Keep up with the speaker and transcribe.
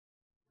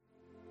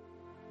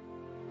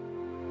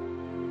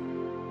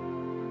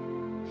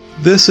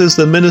This is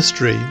the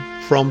ministry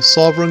from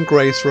Sovereign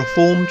Grace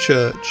Reformed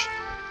Church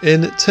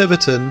in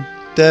Tiverton,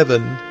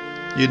 Devon,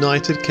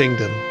 United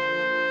Kingdom.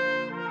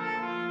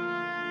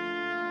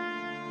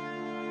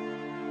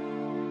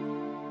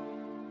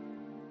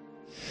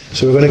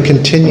 So we're going to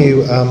continue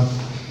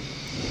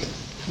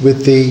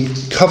with the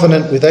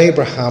covenant with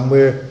Abraham.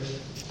 We're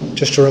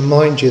just to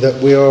remind you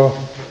that we are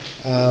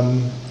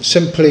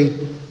simply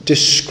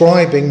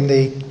describing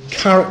the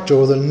character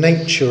or the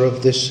nature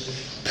of this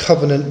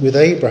covenant with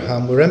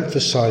Abraham. We're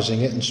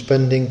emphasizing it and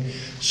spending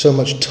so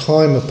much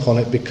time upon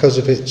it because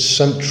of its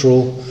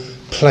central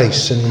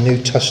place in the New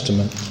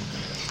Testament.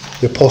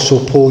 The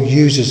Apostle Paul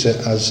uses it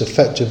as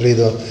effectively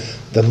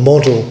the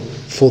model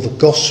for the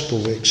gospel.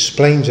 He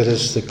explains it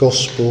as the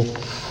gospel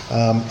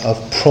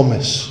of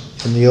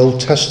promise in the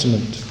Old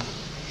Testament.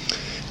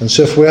 And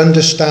so if we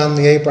understand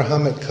the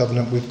Abrahamic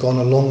covenant, we've gone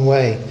a long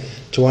way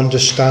to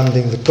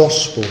understanding the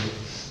gospel,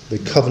 the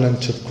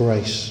covenant of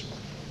grace.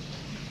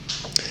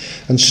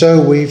 And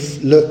so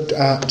we've looked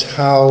at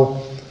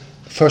how,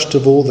 first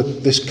of all,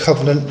 this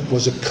covenant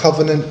was a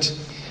covenant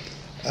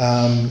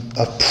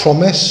of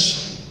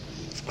promise,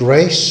 of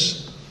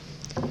grace.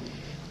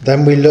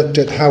 Then we looked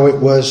at how it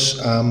was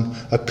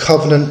a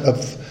covenant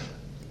of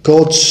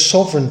God's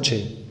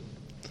sovereignty,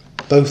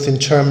 both in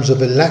terms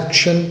of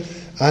election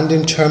and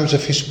in terms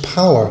of his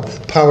power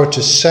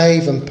to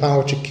save and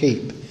power to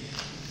keep.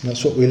 And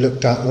that's what we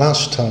looked at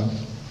last time.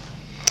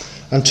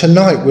 And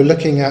tonight we're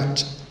looking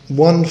at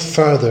one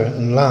further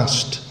and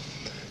last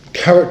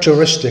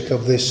characteristic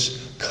of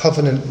this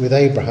covenant with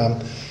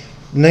Abraham,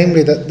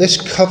 namely that this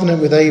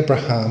covenant with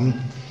Abraham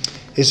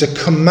is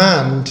a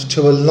command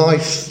to a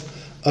life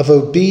of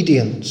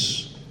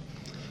obedience.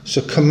 It's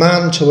a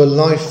command to a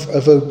life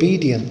of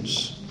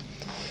obedience.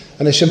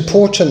 And it's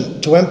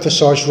important to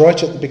emphasize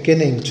right at the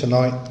beginning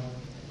tonight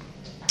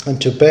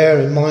and to bear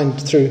in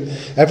mind through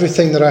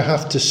everything that I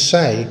have to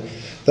say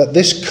that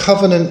this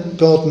covenant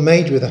God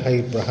made with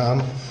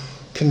Abraham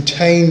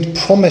contained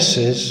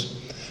promises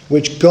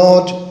which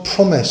God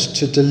promised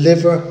to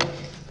deliver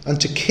and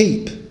to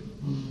keep.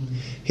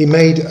 He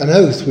made an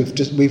oath.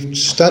 We've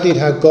studied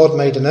how God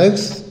made an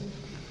oath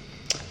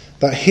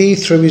that he,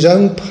 through his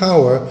own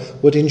power,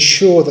 would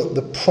ensure that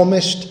the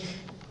promised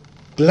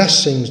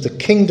blessings, the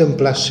kingdom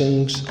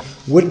blessings,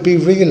 would be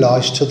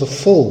realized to the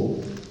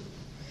full.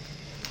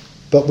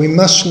 But we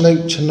must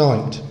note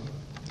tonight,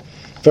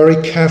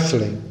 very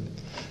carefully,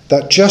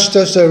 that just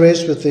as there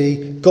is with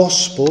the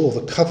gospel or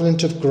the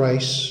covenant of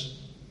grace,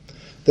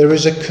 there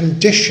is a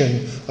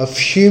condition of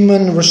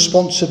human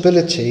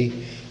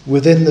responsibility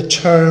within the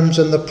terms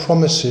and the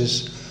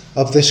promises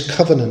of this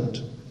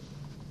covenant.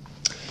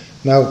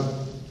 Now,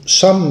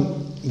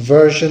 some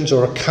versions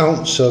or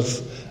accounts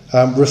of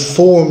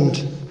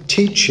Reformed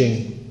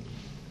teaching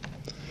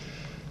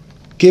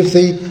give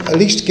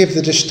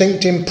the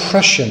distinct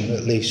impression,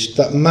 at least,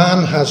 that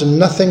man has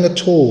nothing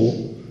at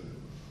all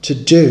to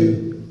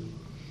do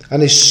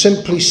and is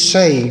simply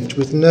saved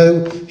with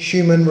no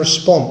human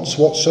response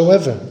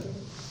whatsoever.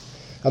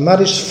 And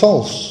that is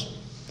false.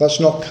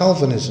 That's not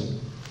Calvinism.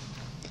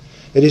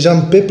 It is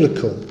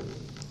unbiblical.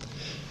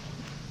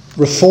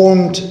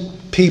 Reformed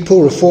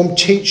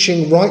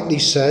teaching rightly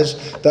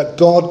says that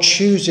God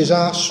chooses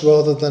us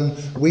rather than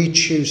we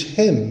choose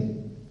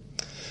him.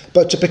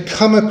 But to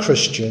become a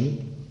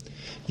Christian,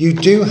 you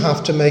do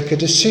have to make a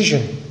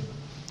decision.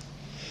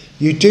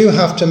 You do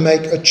have to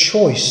make a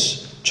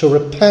choice to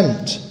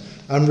repent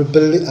and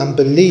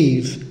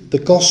believe the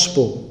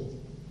gospel.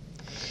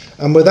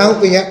 And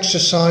without the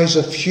exercise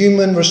of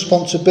human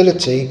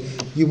responsibility,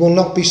 you will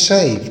not be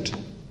saved.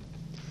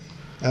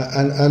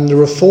 And the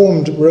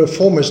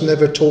reformers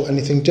never taught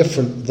anything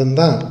different than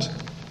that.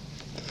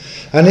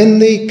 And in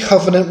the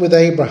covenant with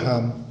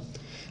Abraham,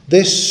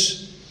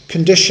 this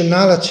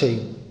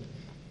conditionality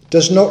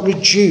does not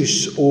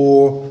reduce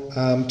or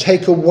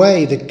take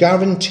away the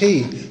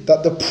guarantee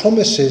that the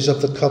promises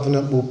of the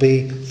covenant will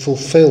be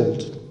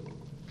fulfilled.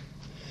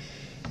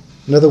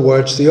 In other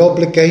words, the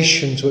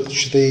obligations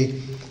which the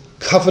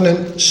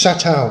covenant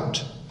set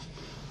out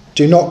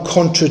do not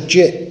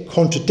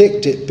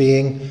contradict it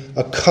being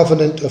a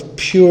covenant of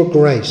pure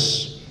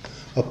grace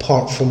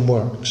apart from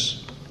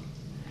works.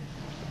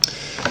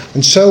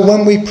 And so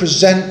when we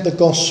present the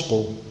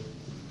gospel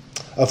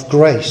of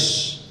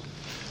grace,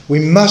 we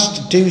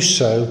must do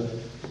so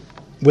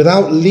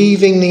without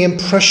leaving the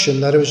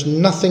impression that there is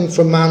nothing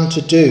for man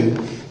to do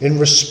in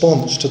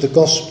response to the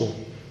gospel.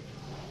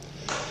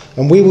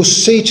 And we will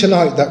see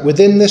tonight that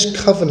within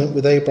this covenant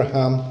with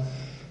Abraham,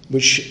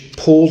 which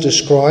Paul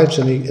describes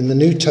in the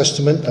New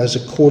Testament as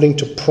according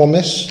to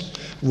promise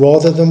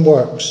rather than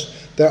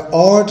works, there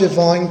are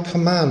divine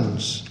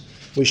commands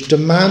which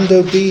demand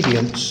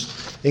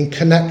obedience in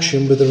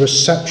connection with the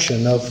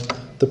reception of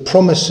the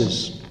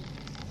promises.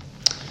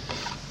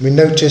 We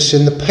notice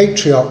in the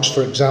patriarchs,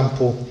 for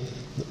example,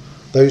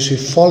 those who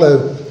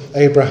follow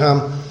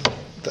Abraham,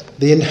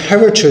 the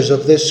inheritors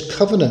of this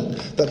covenant,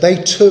 that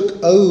they took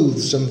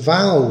oaths and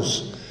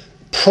vows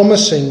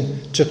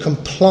promising to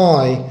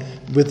comply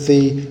with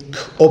the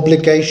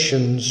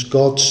obligations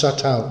God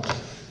set out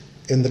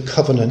in the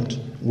covenant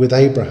with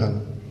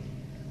Abraham.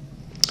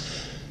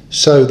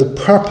 So the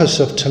purpose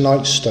of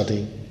tonight's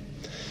study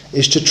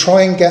is to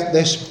try and get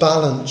this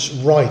balance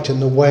right in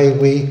the way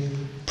we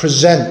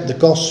present the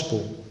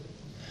gospel.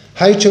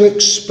 How to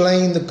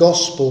explain the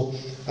gospel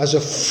as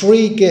a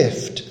free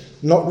gift,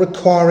 not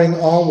requiring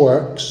our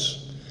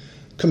works,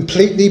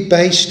 completely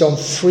based on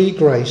free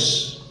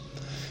grace,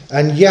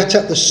 and yet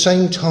at the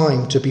same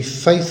time to be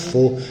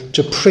faithful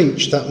to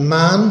preach that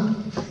man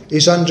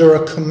is under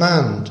a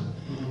command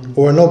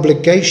or an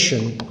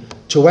obligation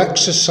to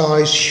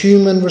exercise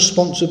human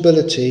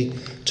responsibility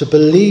to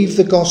believe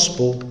the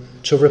gospel,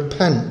 to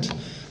repent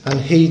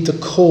and heed the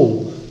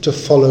call to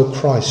follow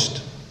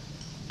Christ.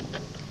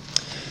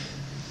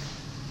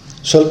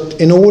 So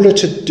in order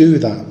to do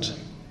that,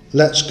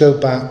 let's go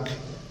back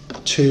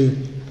to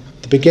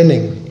the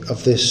beginning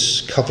of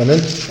this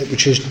covenant,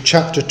 which is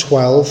chapter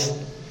 12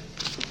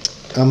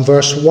 and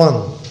verse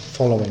 1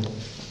 following.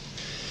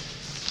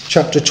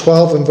 Chapter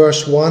 12 and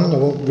verse 1, I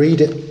won't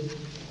read it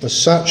as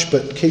such,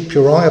 but keep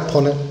your eye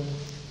upon it.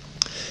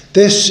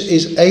 This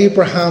is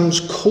Abraham's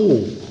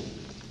call.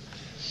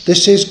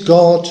 This is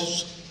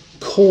God's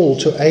call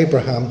to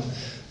Abraham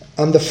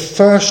and the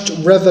first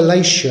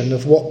revelation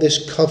of what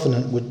this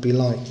covenant would be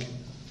like.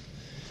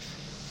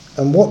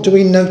 And what do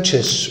we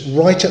notice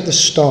right at the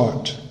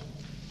start?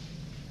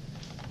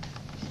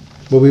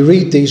 Well, we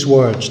read these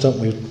words, don't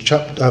we?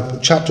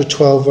 Chapter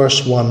 12,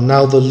 verse 1.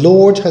 Now the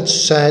Lord had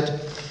said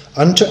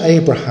unto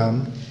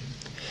Abraham,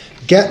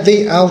 Get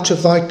thee out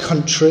of thy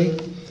country,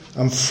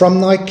 and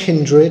from thy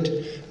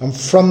kindred, and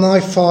from thy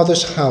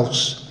father's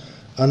house,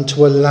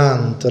 unto a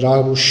land that I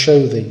will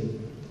show thee.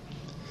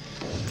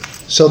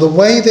 So the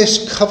way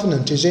this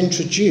covenant is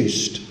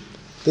introduced,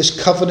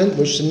 this covenant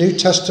which the New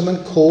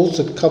Testament calls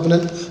the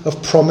covenant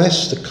of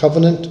promise, the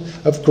covenant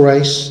of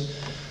grace,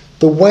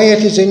 the way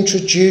it is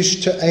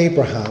introduced to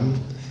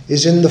Abraham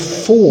is in the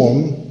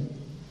form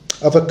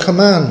of a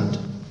command.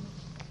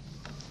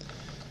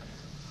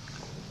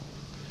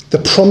 The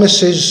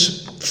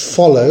promises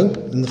follow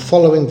in the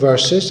following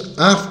verses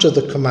after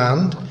the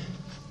command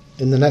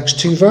in the next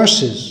two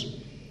verses.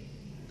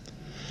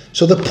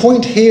 So the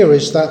point here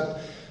is that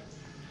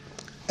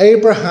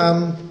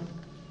Abraham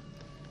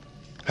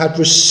had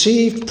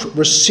received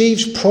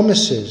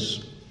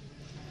promises,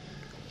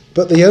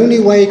 but the only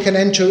way he can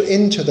enter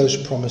into those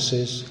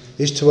promises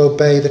is to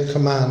obey the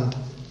command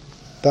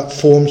that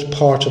forms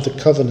part of the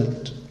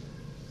covenant.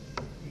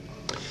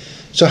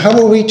 So how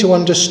are we to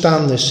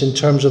understand this in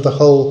terms of the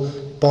whole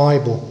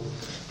Bible?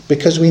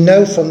 Because we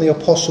know from the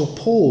Apostle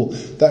Paul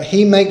that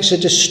he makes a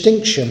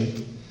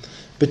distinction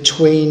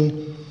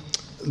between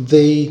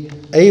the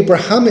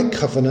Abrahamic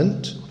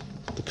covenant,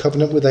 the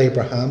covenant with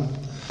Abraham,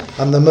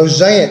 and the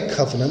Mosaic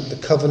covenant, the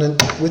covenant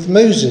with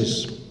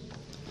Moses,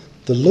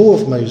 the law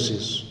of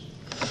Moses.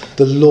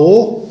 The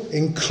law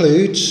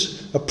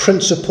includes a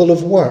principle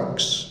of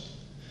works.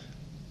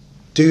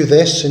 Do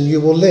this and you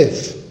will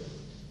live.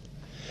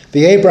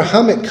 The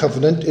Abrahamic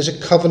covenant is a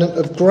covenant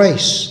of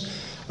grace,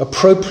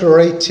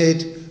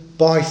 appropriated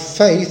by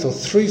faith or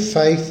through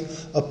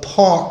faith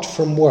apart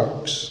from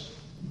works.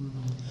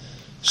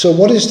 So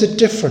what is the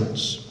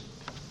difference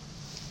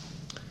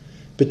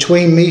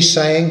between me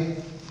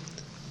saying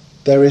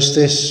there is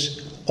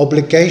this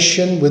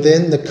obligation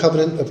within the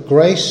covenant of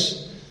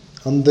grace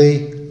and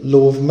the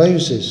law of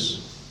Moses?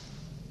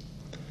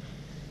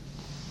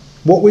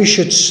 What we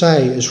should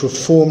say as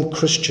Reformed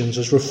Christians,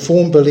 as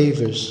Reformed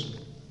believers,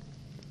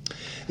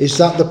 is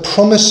that the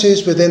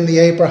promises within the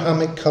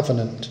Abrahamic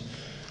covenant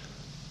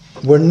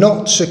were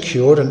not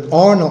secured and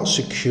are not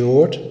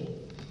secured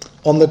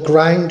on the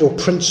ground or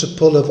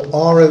principle of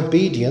our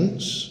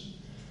obedience.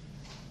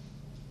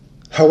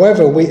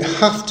 However, we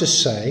have to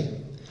say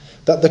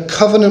that the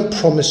covenant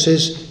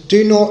promises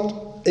do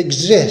not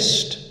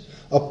exist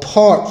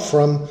apart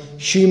from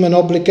human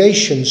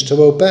obligations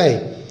to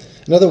obey.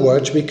 In other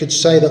words, we could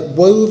say that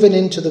woven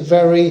into the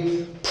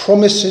very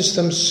promises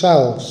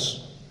themselves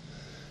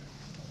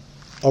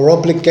are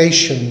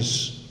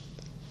obligations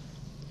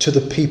to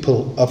the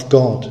people of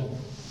God.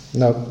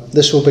 Now,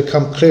 this will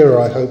become clearer,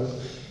 I hope,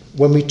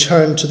 when we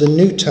turn to the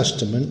New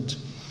Testament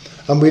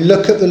and we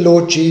look at the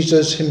Lord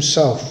Jesus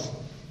himself.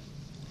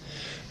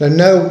 Now,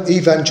 no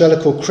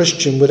evangelical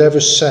Christian would ever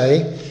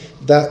say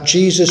that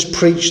Jesus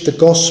preached the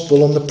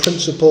gospel on the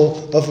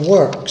principle of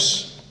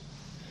works,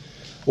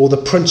 or the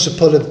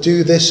principle of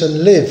do this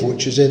and live,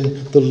 which is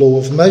in the law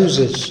of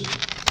Moses.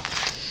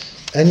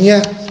 And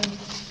yet,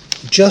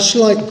 just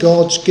like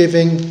God's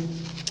giving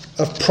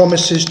of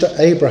promises to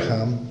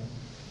Abraham,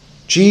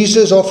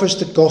 Jesus offers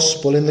the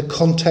gospel in the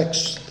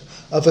context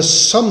of a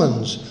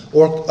summons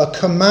or a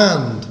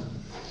command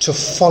to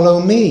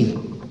follow me.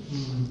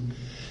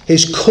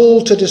 His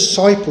call to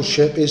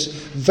discipleship is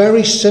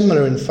very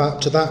similar, in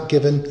fact, to that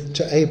given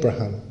to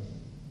Abraham.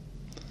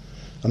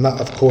 And that,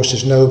 of course,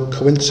 is no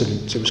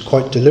coincidence. It was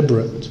quite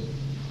deliberate.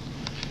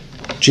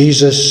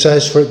 Jesus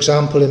says, for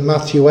example, in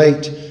Matthew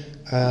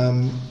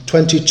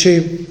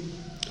 8:22,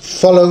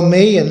 follow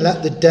me and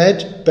let the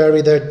dead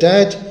bury their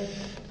dead.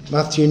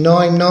 Matthew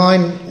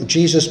 9:9,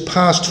 Jesus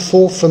passed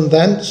forth from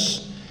thence.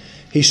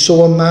 He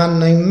saw a man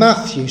named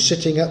Matthew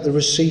sitting at the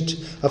receipt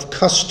of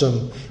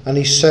custom, and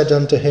he said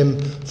unto him,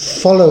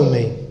 Follow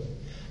me.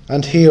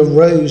 And he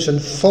arose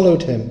and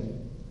followed him.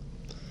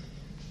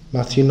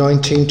 Matthew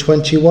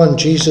 19:21,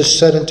 Jesus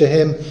said unto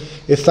him,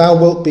 If thou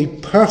wilt be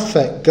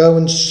perfect, go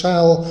and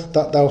sell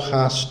that thou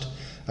hast,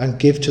 and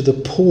give to the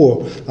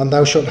poor, and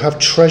thou shalt have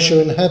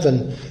treasure in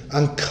heaven,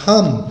 and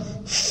come,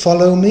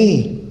 follow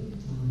me.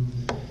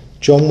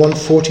 John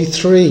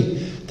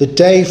 1:43, the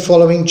day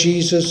following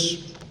Jesus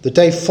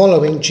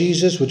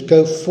would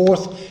go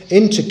forth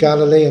into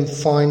Galilee, and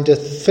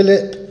findeth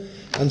Philip,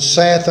 and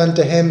saith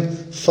unto him,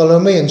 Follow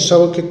me. And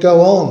so it could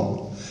go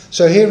on.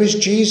 So here is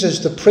Jesus,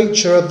 the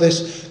preacher of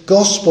this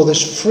gospel,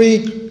 this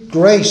free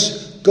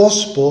grace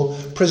gospel,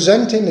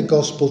 presenting the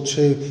gospel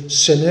to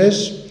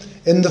sinners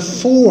in the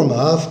form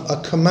of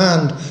a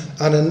command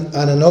and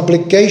an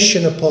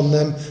obligation upon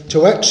them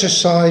to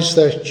exercise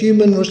their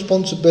human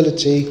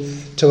responsibility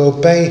to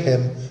obey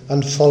him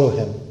and follow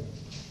him.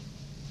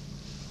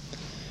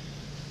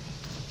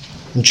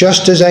 And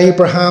just as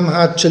Abraham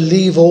had to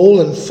leave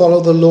all and follow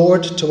the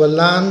Lord to a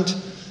land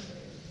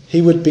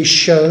he would be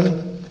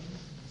shown,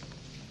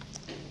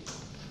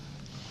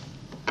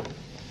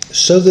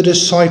 so the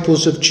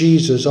disciples of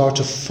Jesus are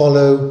to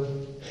follow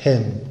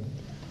him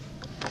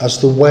as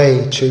the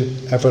way to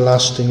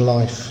everlasting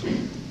life.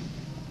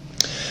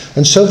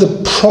 And so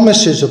the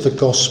promises of the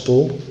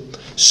gospel,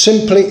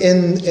 simply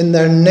in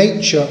their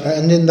nature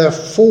and in their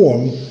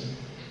form,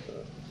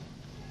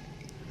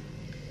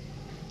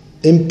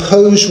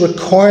 impose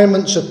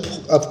requirements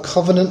of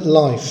covenant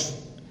life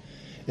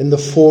in the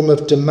form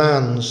of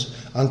demands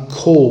and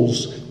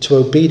calls to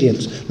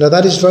obedience. Now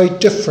that is very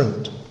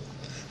different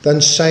than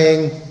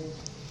saying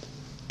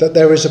that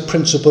there is a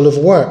principle of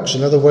works.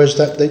 In other words,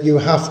 that you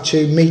have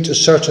to meet a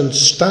certain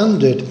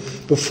standard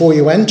before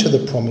you enter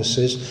the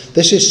promises.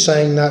 This is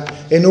saying that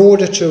in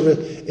order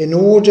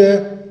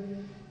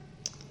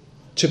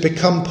to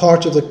become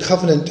part of the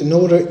covenant, in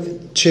order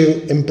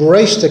to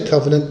embrace the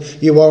covenant,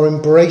 you are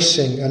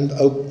embracing and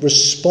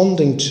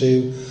responding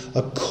to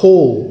a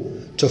call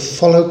to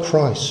follow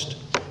Christ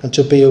and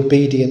to be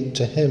obedient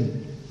to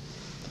him.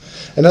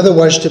 In other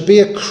words, to be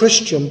a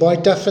Christian by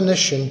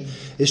definition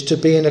is to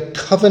be in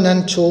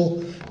covenantal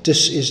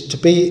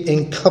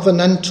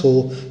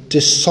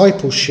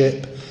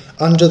discipleship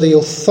under the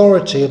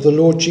authority of the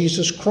Lord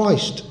Jesus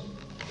Christ,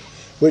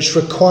 which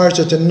requires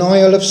a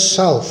denial of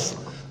self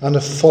and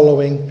a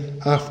following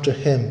after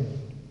him.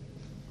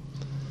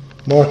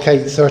 Mark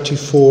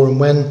 8:34, and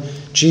when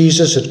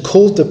Jesus had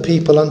called the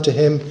people unto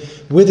him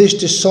with his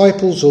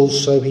disciples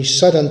also, he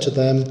said unto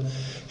them,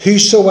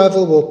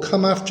 Whosoever will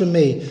come after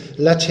me,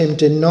 let him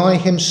deny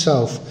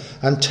himself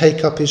and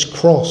take up his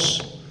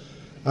cross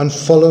and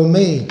follow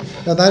me.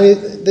 Now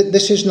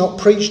this is not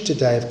preached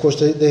today. Of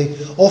course,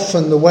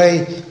 often the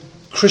way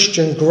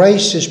Christian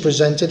grace is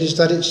presented is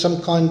that it's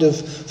some kind of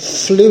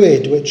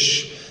fluid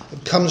which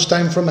comes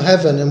down from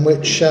heaven and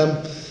which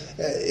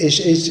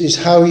is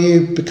how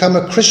you become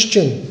a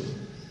Christian.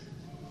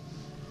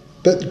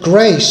 But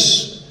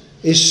grace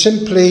is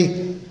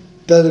simply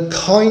the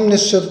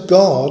kindness of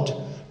God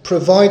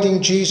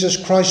providing Jesus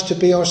Christ to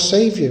be our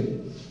Saviour.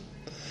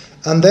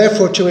 And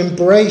therefore to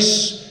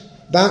embrace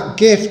that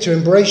gift, to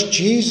embrace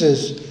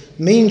Jesus,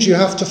 means you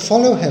have to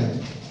follow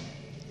him.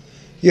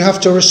 You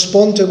have to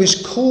respond to his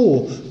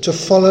call to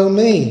follow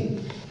me.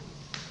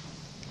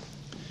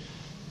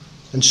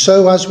 And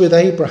so, as with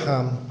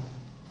Abraham,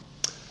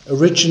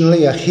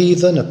 originally a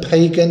heathen, a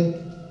pagan,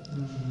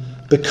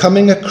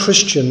 becoming a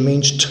Christian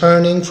means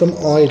turning from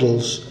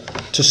idols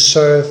to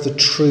serve the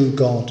true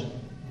God.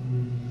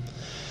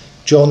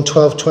 John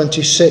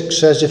 12:26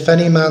 says, If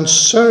any man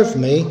serve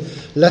me,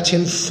 let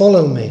him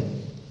follow me.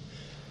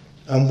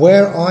 And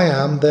where I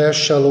am, there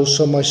shall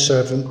also my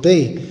servant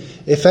be.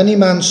 If any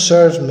man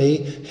serve me,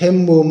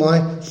 him will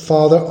my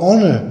Father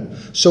honour.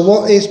 So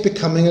what is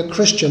becoming a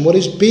Christian? What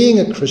is being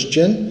a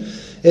Christian?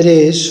 It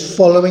is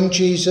following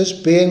Jesus,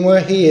 being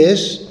where he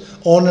is,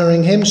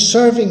 honouring him,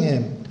 serving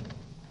him.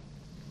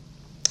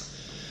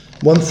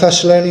 1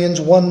 Thessalonians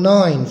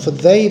 1:9, For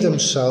they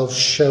themselves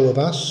show of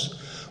us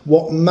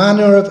what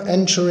manner of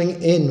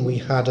entering in we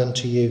had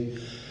unto you,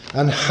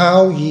 and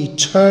how ye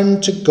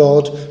turned to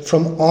God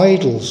from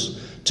idols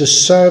to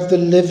serve the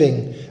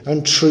living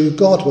and true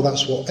God. Well,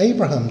 that's what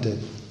Abraham did.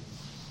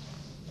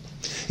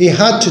 He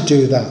had to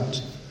do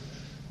that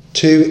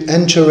to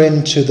enter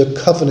into the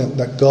covenant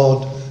that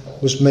God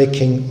was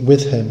making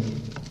with him.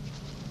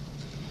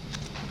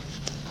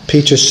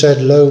 Peter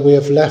said, Lo, we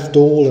have left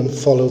all and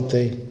followed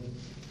thee.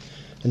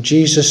 And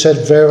Jesus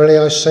said, Verily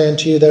I say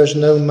unto you, there is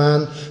no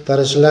man that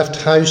has left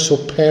house or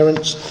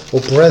parents or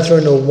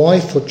brethren or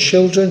wife or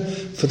children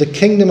for the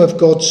kingdom of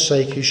God's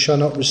sake, who shall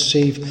not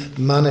receive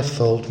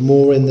manifold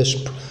more in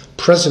this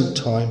present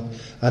time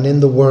and in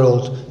the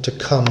world to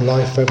come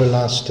life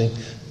everlasting.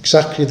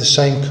 Exactly the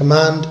same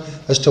command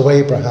as to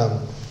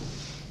Abraham.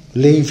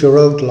 Leave your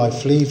old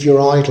life, leave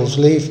your idols,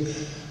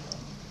 leave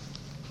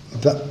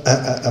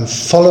and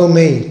follow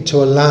me to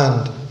a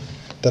land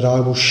that I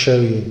will show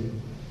you.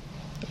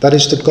 That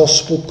is the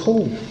gospel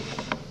call.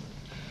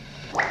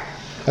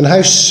 And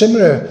how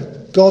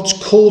similar God's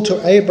call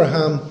to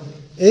Abraham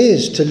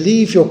is to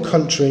leave your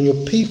country and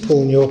your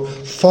people and your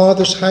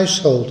father's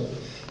household,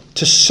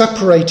 to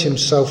separate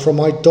himself from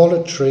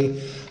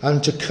idolatry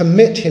and to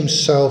commit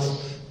himself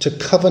to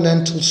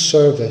covenantal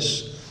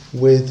service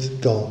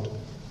with God.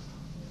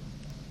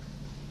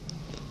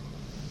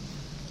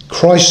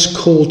 Christ's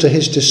call to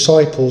his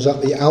disciples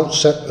at the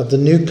outset of the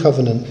new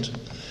covenant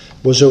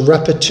was a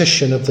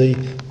repetition of the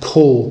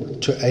call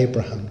to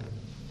Abraham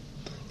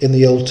in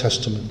the Old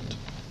Testament.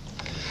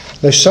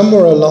 Now,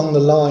 somewhere along the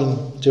line,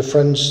 dear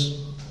friends,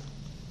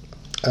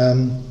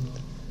 the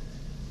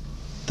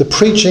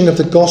preaching of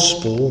the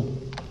gospel,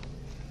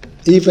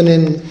 even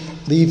in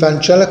the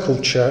evangelical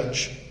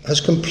church, has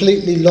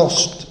completely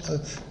lost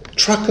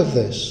track of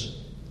this.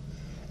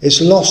 It's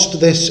lost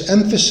this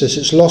emphasis.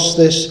 It's lost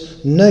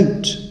this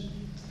note.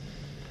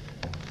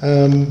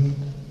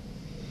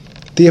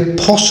 The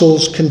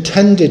apostles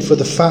contended for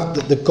the fact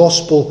that the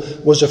gospel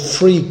was a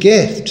free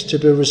gift to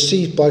be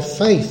received by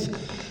faith,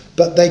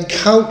 but they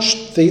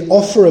couched the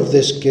offer of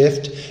this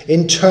gift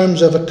in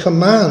terms of a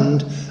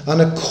command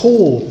and a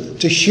call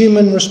to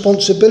human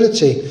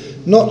responsibility,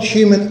 not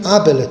human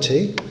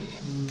ability,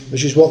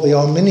 which is what the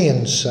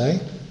Arminians say,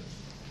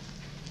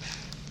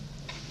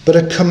 but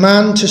a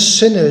command to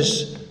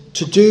sinners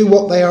to do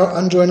what they are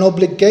under an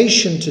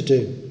obligation to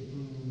do.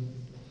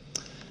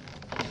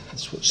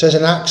 That's what it says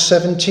in Acts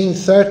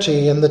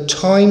 17:30, "In the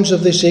times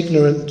of this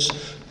ignorance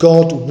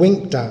God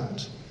winked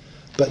at,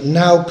 but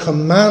now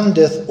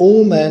commandeth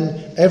all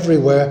men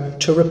everywhere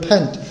to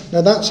repent."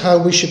 Now that's how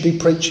we should be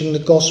preaching the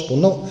gospel,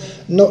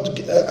 not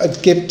a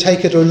give,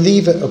 take it or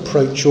leave it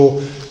approach,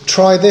 or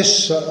try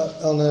this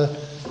on a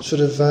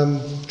sort of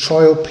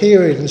trial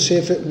period and see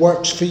if it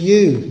works for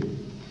you.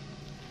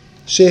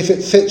 See if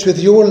it fits with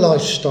your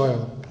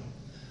lifestyle.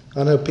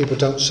 I know people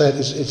don't say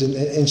it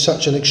in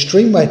such an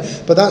extreme way,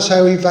 but that's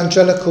how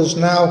evangelicals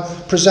now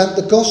present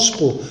the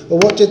gospel. Well,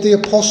 what did the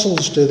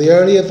apostles do, the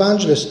early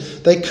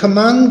evangelists? They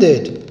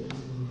commanded,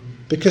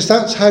 because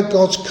that's how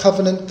God's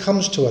covenant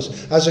comes to us,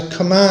 as a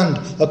command,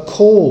 a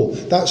call.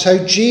 That's how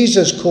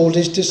Jesus called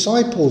his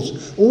disciples,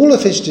 all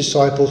of his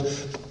disciples.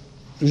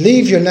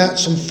 Leave your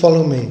nets and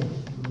follow me.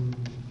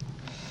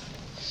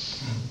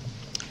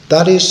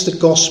 That is the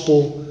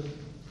gospel.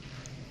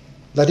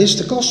 That is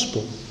the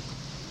gospel.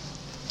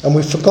 And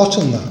we've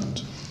forgotten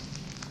that.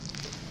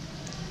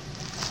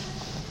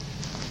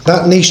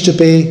 That needs to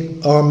be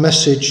our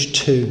message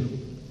too.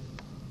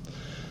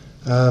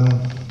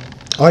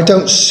 I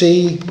don't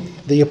see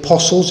the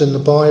apostles in the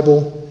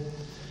Bible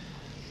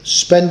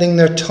spending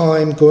their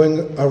time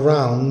going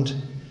around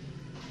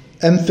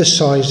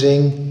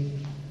emphasizing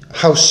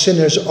how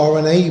sinners are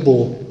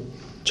unable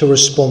to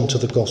respond to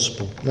the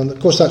gospel. And of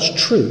course that's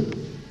true.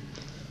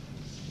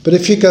 But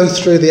if you go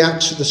through the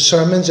Acts of the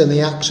sermons and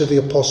the Acts of the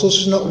Apostles,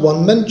 there's not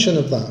one mention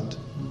of that.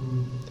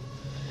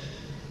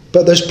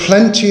 But there's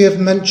plenty of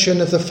mention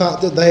of the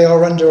fact that they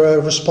are under a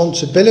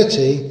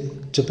responsibility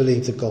to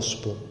believe the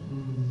gospel.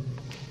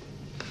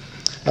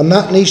 And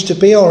that needs to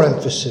be our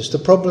emphasis. The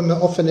problem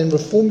often in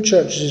Reformed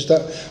churches is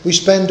that we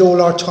spend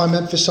all our time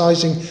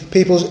emphasising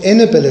people's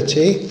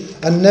inability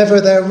and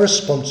never their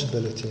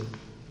responsibility.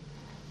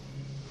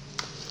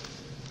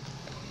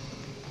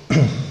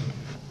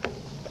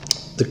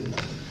 The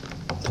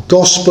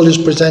gospel is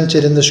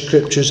presented in the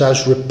scriptures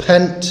as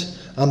repent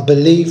and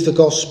believe the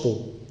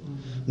gospel.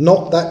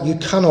 Not that you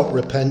cannot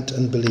repent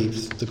and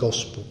believe the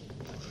gospel,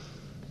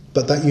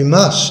 but that you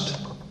must.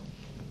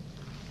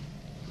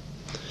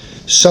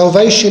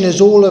 Salvation is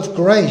all of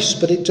grace,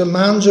 but it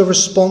demands a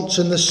response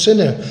in the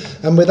sinner.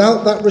 And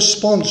without that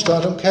response,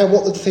 I don't care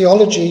what the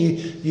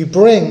theology you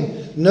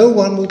bring, no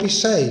one will be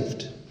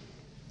saved.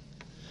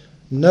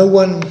 No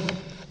one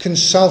can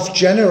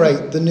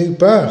self-generate the new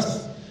birth.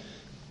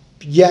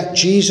 Yet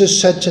Jesus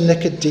said to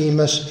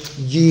Nicodemus,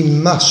 "Ye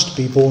must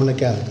be born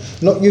again."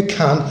 Not you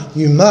can,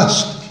 you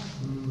must.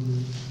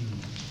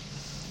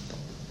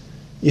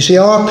 You see,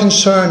 our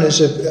concern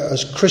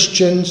as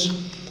Christians,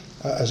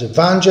 as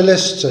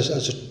evangelists,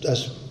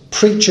 as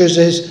preachers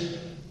is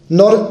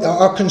not,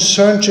 our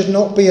concern should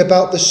not be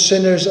about the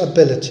sinner's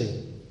ability.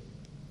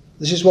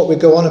 This is what we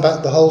go on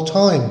about the whole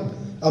time,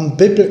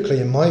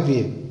 unbiblically in my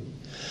view.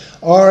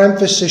 Our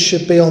emphasis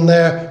should be on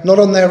not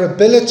on their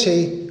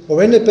ability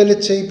or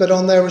inability, but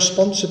on their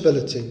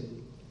responsibility.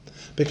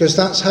 Because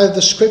that's how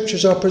the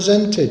scriptures are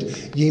presented.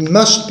 Ye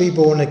must be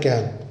born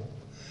again.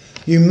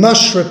 You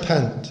must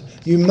repent.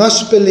 You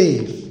must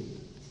believe.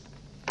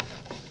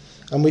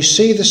 And we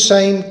see the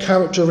same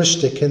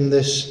characteristic in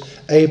this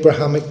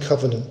Abrahamic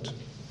covenant.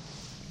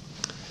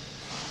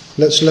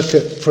 Let's look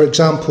at, for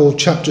example,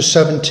 chapter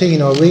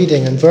 17, our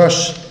reading, and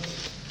verse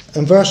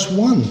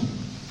 1.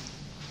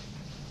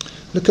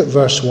 Look at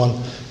verse 1.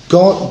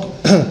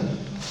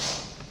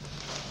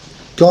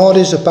 God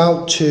is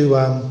about to,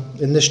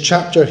 in this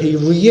chapter, he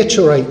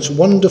reiterates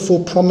wonderful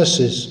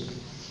promises.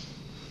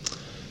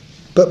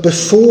 But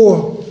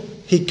before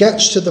he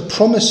gets to the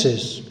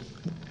promises,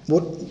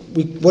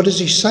 what does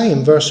he say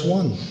in verse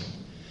 1?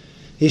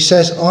 He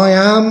says, I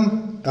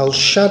am El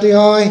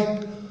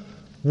Shaddai,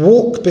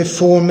 walk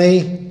before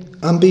me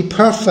and be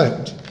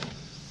perfect.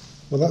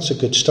 Well, that's a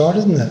good start,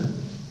 isn't it?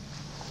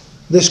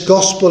 This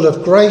gospel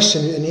of grace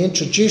and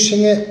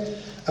introducing it.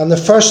 And the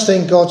first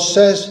thing God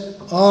says,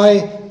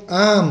 I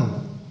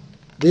am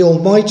the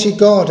Almighty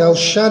God, El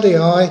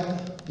Shaddai,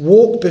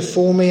 walk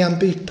before me and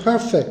be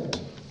perfect.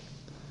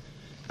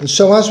 And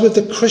so as with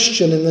the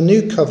Christian in the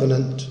new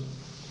covenant,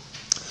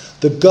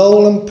 the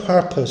goal and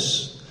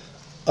purpose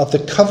of the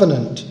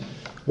covenant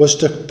is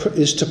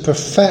to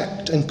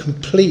perfect and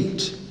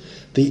complete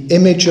the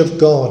image of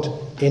God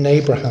in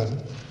Abraham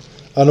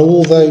and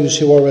all those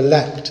who are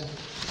elect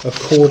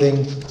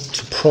according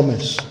to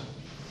promise.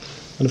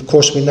 And of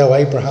course we know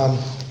Abraham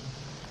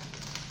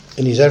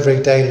in his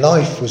everyday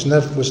life was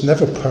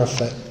never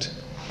perfect.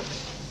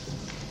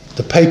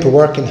 The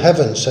paperwork in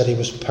heaven said he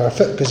was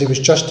perfect because he was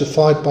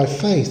justified by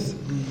faith.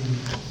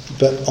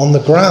 But on the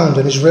ground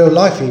in his real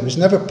life he was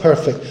never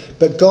perfect.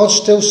 But God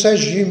still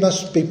says you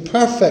must be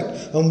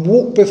perfect and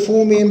walk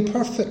before me in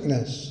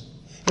perfectness,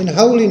 in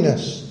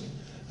holiness.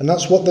 And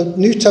that's what the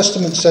New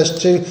Testament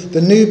says to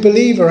the new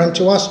believer and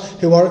to us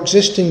who are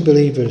existing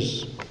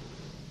believers.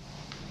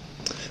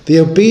 The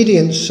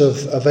obedience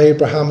of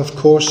Abraham, of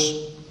course,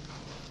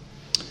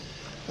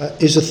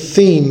 is a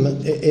theme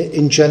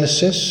in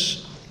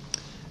Genesis.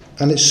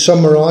 And it's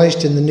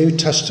summarised in the New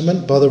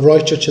Testament by the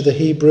writer to the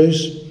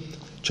Hebrews,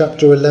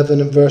 chapter 11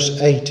 and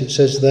verse 8. It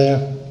says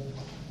there,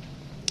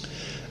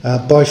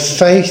 by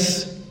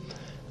faith,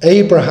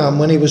 Abraham,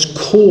 when he was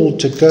called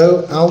to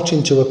go out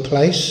into a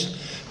place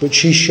which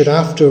he should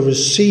after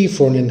receive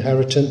for an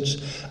inheritance,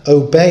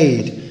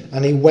 obeyed,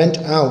 and he went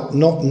out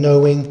not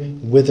knowing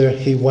whither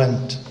he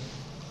went.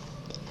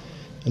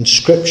 And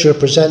Scripture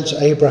presents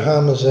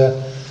Abraham as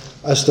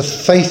the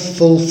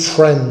faithful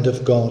friend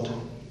of God.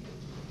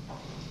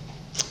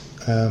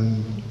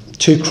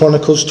 2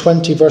 Chronicles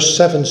 20 verse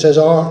 7 says,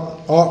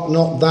 Art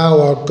not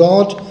thou our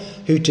God,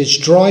 who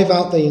didst drive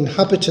out the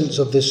inhabitants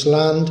of this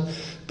land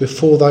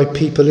before thy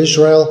people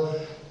Israel,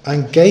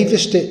 and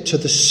gavest it to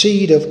the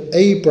seed of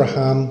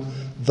Abraham,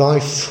 thy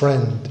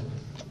friend,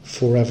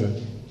 forever.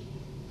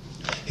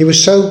 He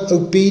was so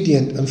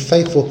obedient and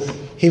faithful,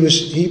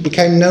 he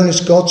became known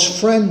as God's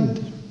friend.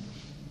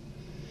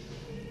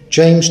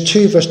 James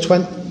 2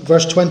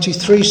 verse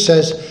 23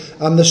 says,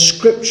 And the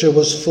scripture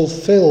was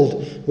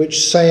fulfilled,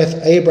 which saith,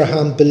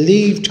 Abraham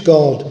believed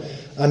God,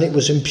 and it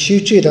was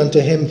imputed unto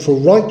him for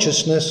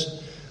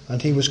righteousness,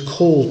 and he was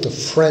called the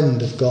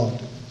friend of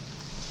God.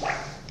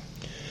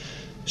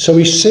 So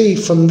we see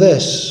from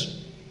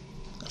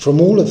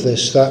all of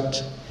this,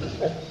 that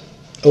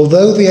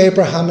although the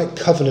Abrahamic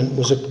covenant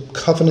was a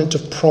covenant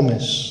of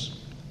promise,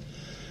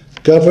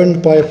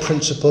 governed by a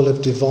principle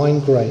of divine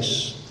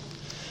grace,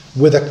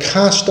 with a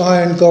cast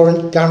iron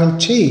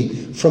guarantee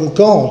from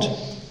God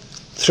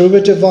through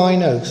a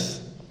divine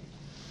oath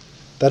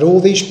that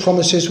all these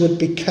promises would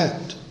be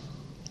kept.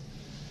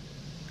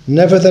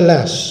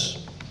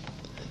 Nevertheless,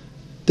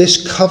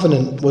 this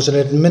covenant was an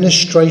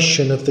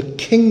administration of the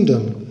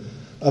kingdom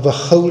of a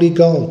holy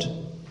God.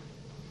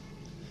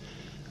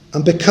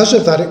 And because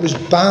of that, it was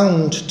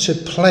bound to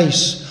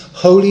place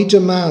holy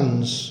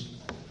demands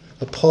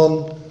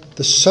upon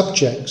the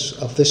subjects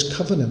of this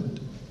covenant.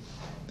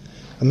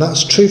 And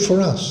that's true for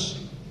us.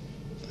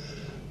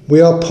 We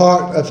are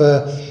part of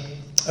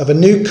a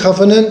new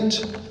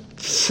covenant,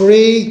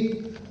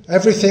 free,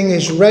 everything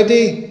is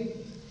ready.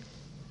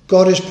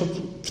 God has,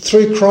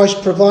 through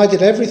Christ,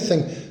 provided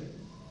everything.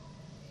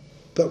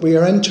 But we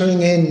are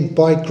entering in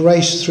by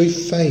grace through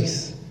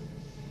faith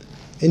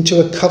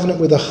into a covenant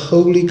with a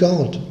holy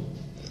God.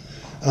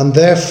 And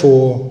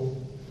therefore,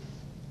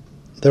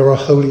 there are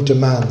holy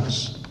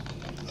demands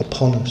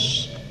upon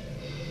us.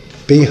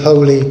 Be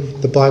holy,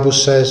 the Bible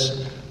says,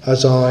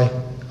 as I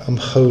am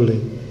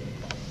holy.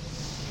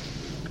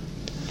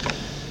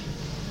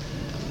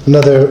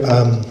 Another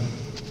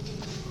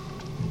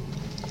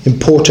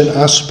important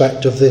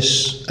aspect of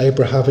this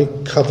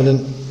Abrahamic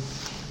covenant,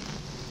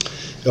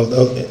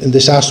 in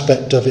this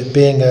aspect of it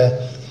being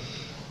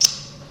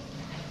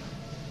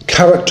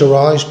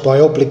characterised by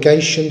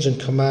obligations and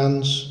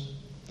commands,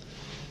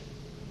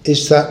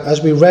 is that,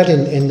 as we read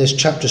in this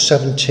chapter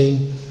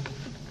 17,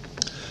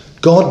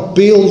 God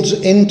builds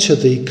into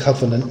the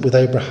covenant with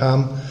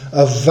Abraham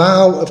a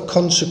vow of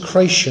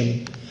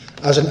consecration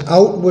as an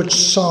outward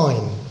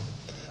sign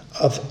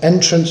of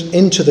entrance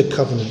into the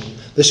covenant.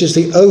 This is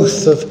the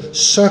oath of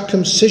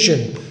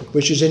circumcision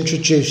which is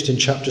introduced in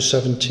chapter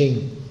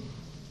 17.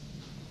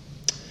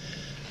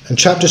 And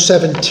chapter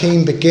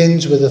 17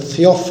 begins with a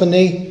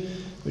theophany,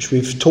 which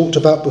we've talked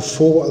about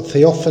before, what a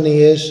theophany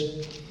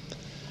is,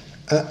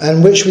 and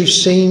in which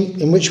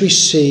we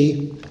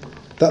see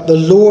that the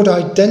Lord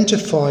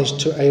identifies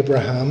to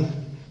Abraham,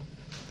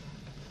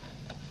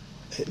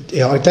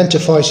 he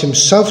identifies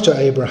himself to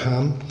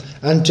Abraham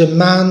and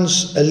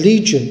demands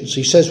allegiance.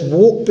 He says,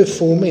 walk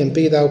before me and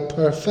be thou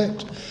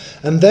perfect.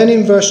 And then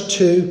in verse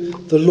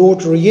 2, the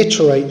Lord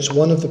reiterates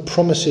one of the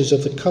promises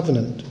of the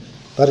covenant.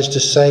 That is to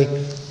say,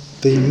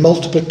 the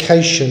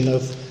multiplication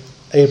of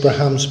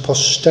Abraham's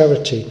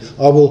posterity.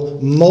 I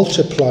will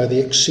multiply thee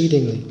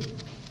exceedingly.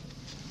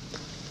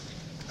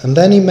 And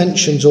then he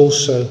mentions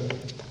also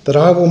that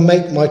I will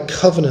make my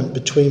covenant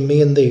between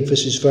me and thee.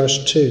 This is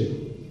verse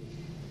 2.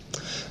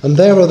 And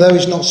there, although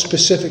he's not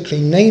specifically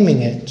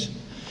naming it,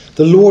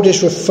 the Lord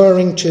is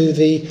referring to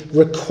the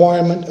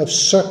requirement of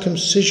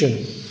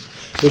circumcision,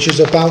 which is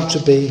about to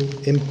be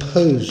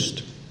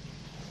imposed.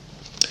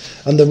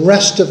 And the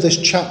rest of this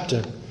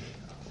chapter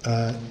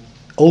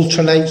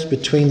alternates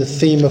between the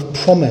theme of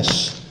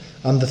promise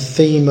and the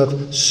theme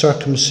of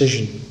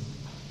circumcision.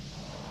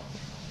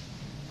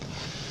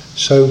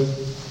 So,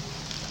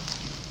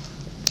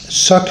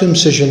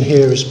 circumcision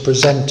here is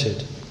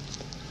presented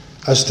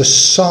as the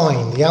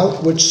sign, the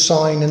outward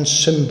sign and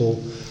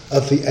symbol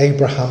of the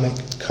Abrahamic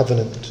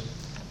covenant.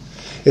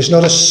 It's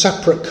not a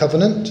separate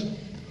covenant.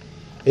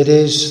 It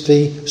is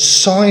the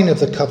sign of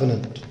the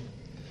covenant,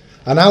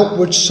 an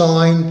outward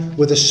sign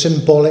with a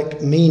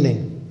symbolic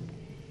meaning.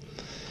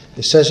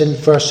 It says in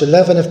verse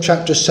 11 of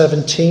chapter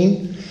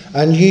 17,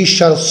 and ye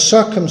shall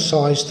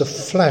circumcise the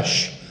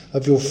flesh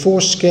of your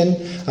foreskin,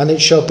 and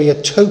it shall be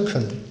a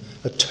token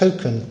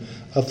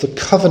of the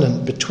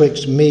covenant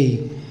betwixt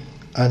me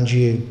and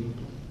you.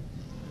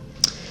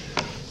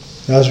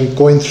 Now, as we're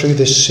going through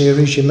this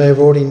series, you may have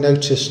already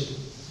noticed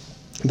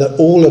that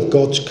all of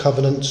God's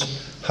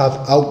covenants have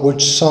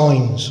outward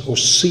signs or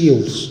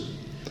seals,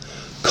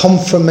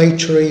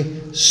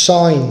 confirmatory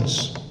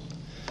signs.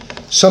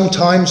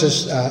 Sometimes,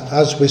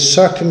 as with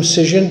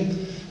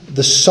circumcision,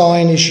 the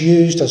sign is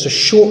used as a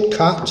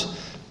shortcut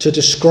to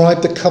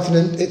describe the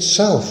covenant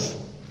itself.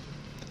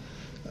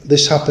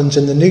 This happens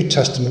in the New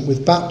Testament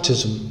with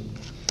baptism.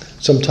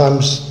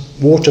 Sometimes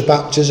water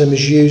baptism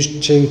is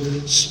used to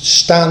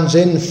stands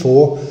in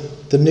for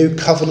the new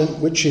covenant,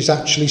 which it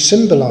actually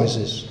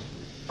symbolises.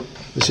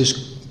 This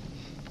is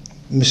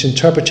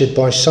misinterpreted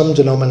by some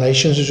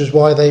denominations, which is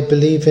why they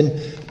believe in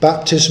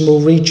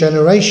baptismal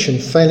regeneration,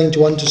 failing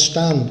to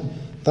understand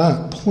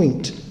that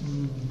point.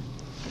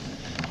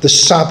 The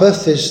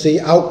Sabbath is the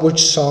outward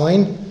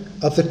sign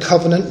of the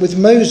covenant with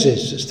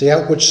Moses. It's the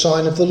outward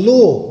sign of the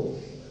law.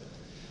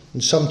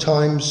 And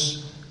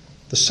sometimes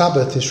the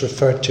Sabbath is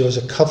referred to as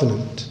a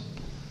covenant,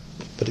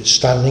 but it's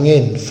standing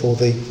in for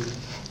the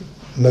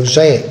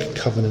Mosaic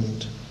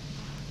covenant.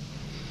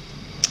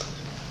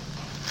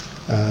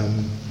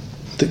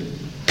 The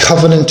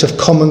covenant of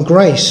common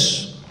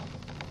grace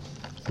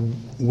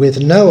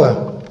with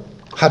Noah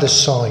had a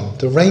sign,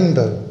 the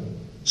rainbow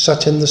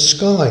set in the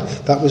sky.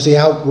 That was the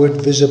outward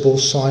visible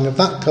sign of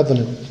that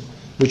covenant,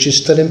 which is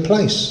still in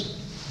place.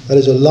 That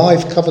is a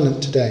live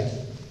covenant today,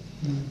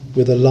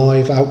 with a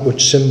live outward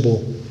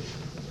symbol.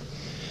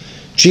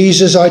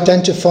 Jesus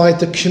identified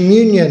the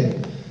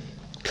communion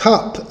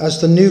cup as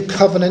the new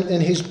covenant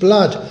in his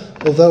blood,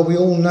 although we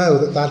all know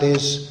that that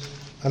is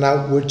an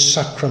outward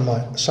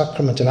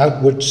sacrament, an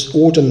outward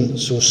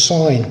ordinance or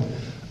sign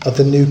of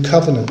the new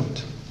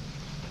covenant.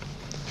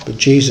 But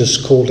Jesus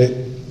called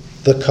it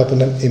the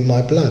covenant in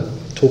my blood,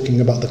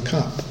 talking about the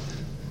cup.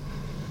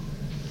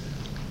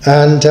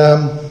 And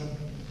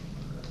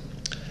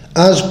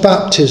as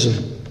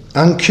baptism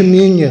and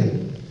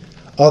communion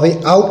are the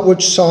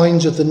outward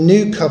signs of the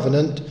new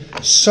covenant,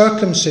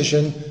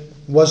 circumcision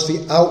was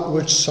the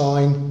outward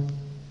sign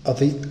of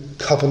the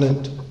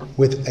covenant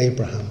with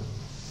Abraham.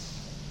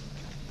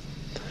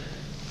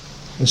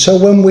 And so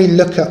when we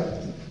look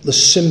at the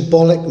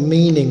symbolic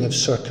meaning of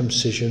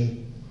circumcision,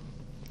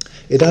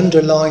 it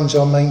underlines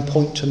our main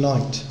point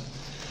tonight,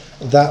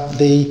 that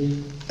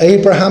the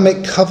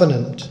Abrahamic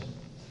covenant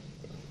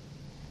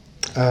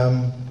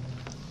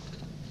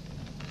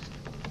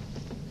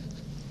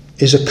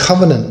is a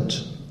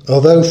covenant,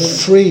 although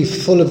free,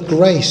 full of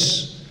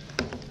grace,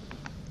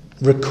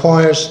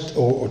 requires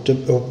or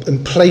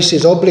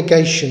places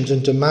obligations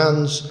and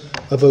demands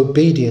of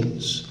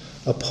obedience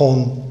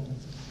upon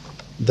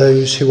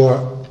those who are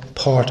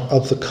part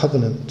of the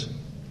covenant.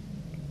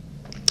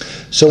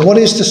 So what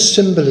is the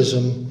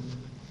symbolism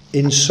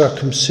in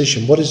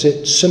circumcision? What is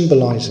it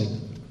symbolizing?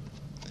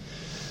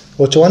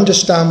 Well, to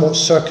understand what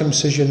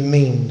circumcision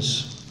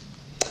means,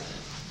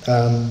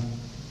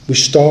 we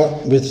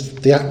start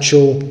with the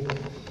actual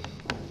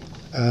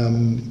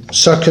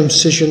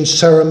circumcision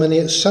ceremony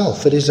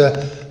itself. It is a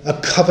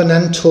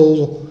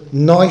covenantal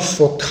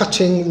knife or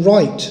cutting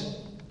rite.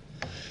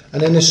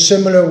 And in a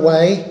similar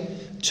way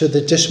to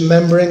the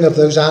dismembering of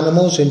those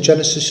animals in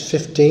Genesis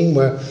 15,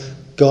 where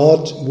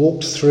God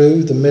walked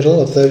through the middle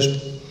of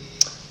those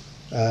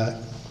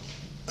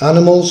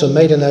animals and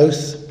made an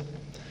oath,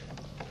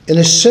 in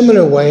a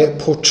similar way it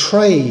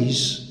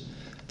portrays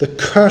the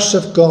curse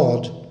of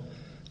God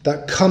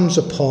that comes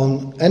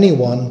upon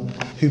anyone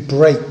who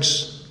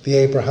breaks the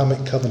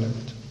Abrahamic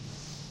covenant.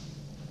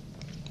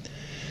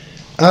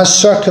 As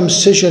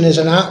circumcision is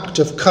an act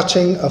of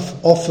cutting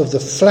off of the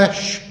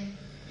flesh,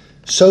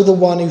 so the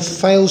one who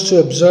fails to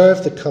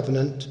observe the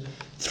covenant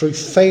through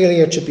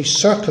failure to be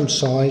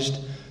circumcised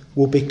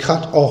will be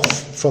cut off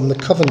from the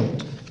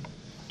covenant.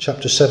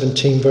 Chapter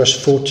 17,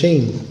 verse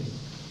 14.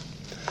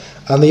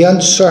 And the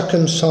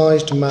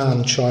uncircumcised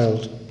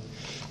man-child,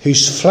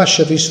 whose flesh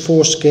of his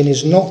foreskin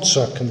is not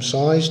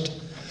circumcised,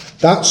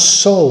 that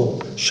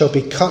soul shall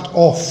be cut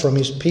off from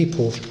his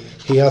people.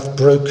 He hath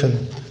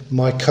broken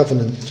my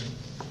covenant.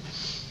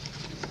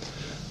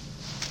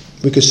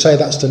 We could say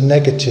that's the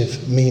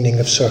negative meaning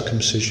of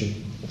circumcision.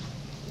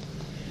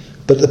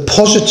 But the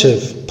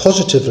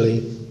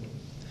positively,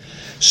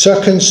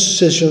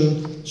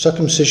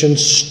 circumcision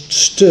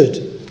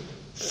stood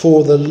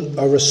for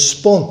a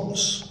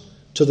response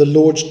to the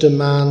Lord's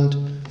demand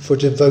for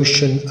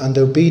devotion and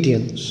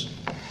obedience.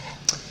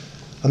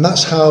 And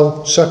that's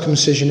how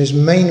circumcision is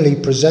mainly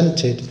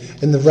presented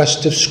in the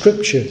rest of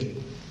Scripture.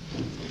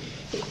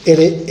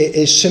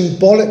 It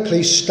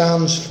symbolically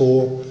stands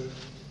for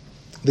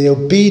the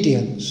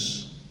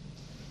obedience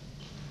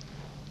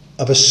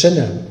of a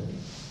sinner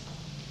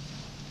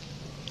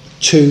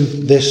to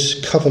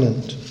this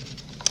covenant.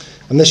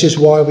 And this is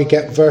why we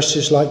get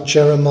verses like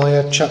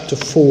Jeremiah chapter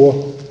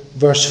 4,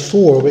 verse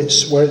 4,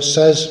 where it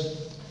says,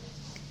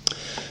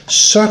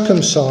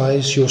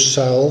 "Circumcise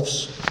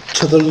yourselves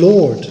to the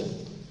Lord,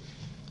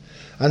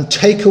 and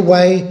take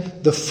away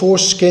the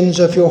foreskins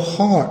of your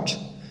heart,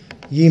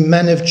 ye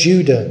men of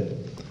Judah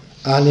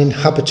and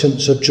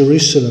inhabitants of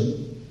Jerusalem."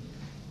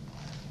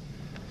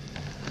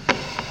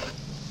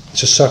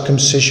 It's a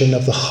circumcision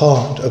of the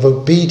heart, of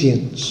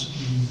obedience.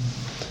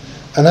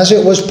 And as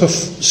it was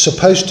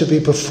supposed to be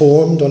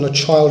performed on a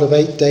child of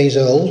 8 days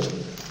old,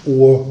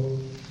 or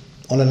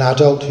on an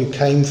adult who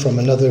came from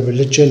another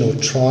religion or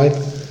tribe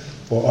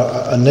or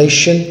a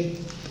nation,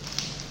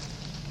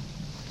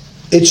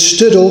 it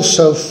stood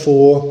also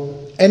for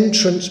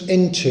entrance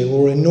into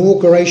or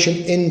inauguration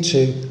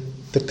into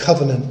the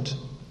covenant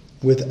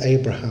with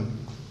Abraham.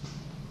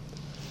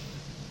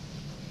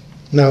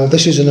 Now,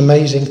 this is an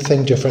amazing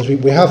thing, dear friends.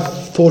 We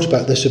have thought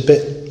about this a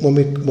bit when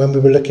we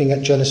were looking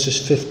at Genesis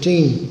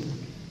 15.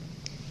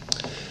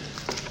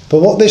 But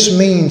what this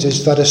means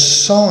is that a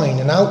sign,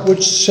 an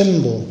outward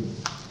symbol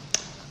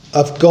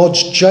of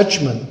God's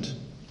judgment,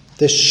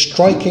 this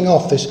striking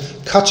off, this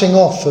cutting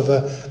off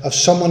of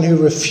someone who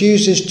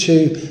refuses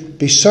to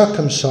be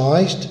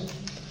circumcised,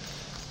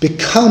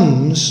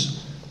 becomes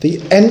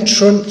the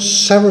entrance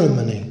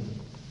ceremony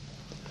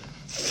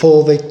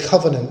for the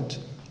covenant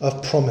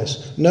of promise.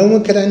 No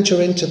one could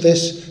enter into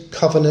this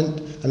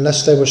covenant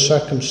unless they were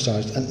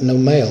circumcised, and no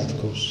male,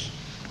 of course.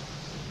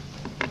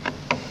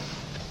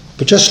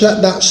 But just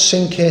let that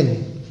sink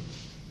in,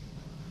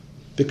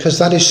 because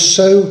that is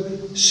so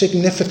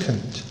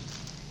significant.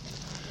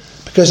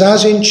 Because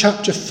as in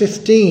chapter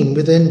 15,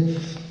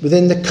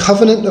 within the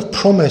covenant of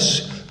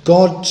promise,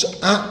 God's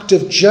act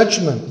of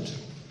judgment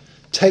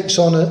takes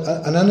on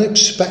an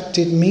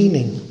unexpected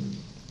meaning.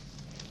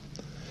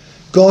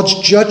 God's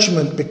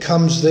judgment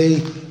becomes the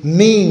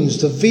means,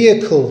 the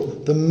vehicle,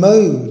 the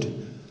mode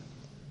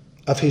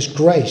of his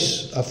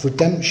grace, of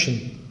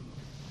redemption.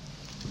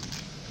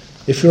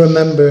 If you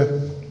remember,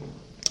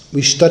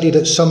 we studied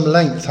at some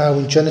length how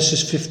in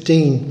Genesis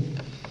 15,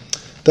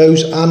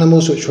 those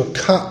animals which were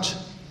cut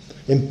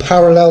in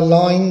parallel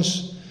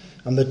lines,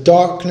 and the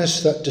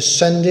darkness that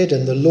descended,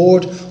 and the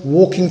Lord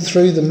walking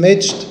through the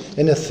midst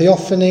in a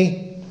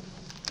theophany,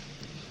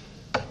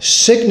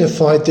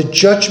 signified the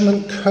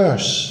judgment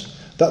curse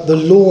that the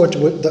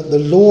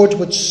Lord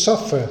would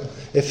suffer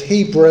if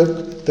he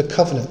broke the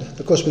covenant.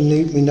 Of course, we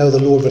know the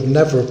Lord would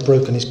never have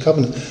broken his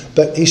covenant,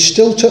 but he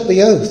still took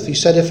the oath. He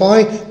said, "If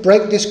I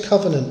break this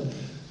covenant,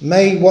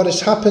 may what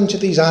has happened to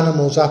these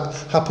animals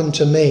happen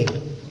to me."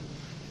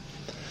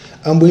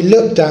 And we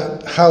looked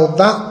at how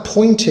that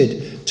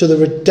pointed to the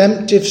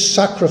redemptive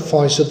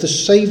sacrifice of the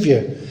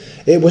Saviour.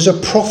 It was a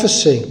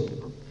prophecy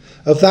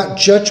of that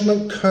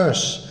judgment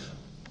curse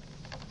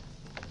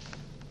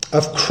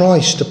of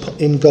Christ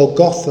in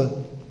Golgotha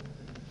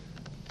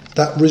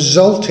that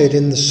resulted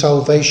in the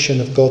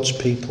salvation of God's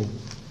people.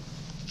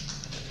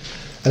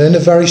 And in a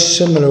very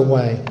similar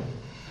way,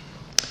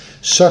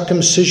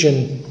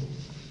 circumcision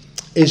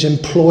is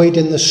employed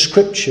in the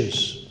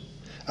Scriptures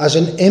as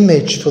an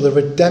image for the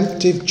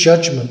redemptive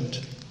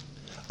judgment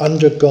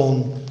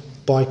undergone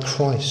by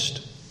Christ.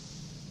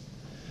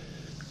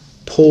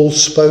 Paul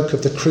spoke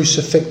of the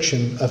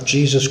crucifixion of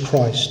Jesus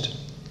Christ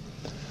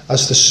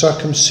as the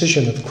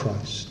circumcision of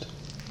Christ.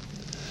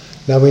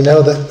 Now we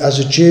know that as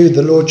a Jew,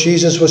 the Lord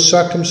Jesus was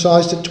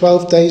circumcised at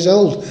 12 days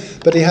old,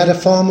 but he had a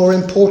far more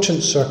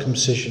important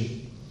circumcision.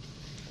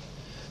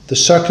 The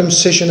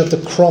circumcision of the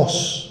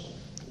cross.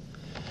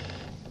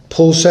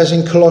 Paul says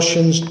in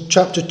Colossians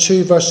chapter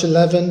 2 verse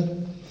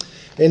 11,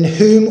 "In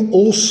whom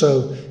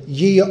also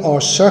ye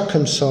are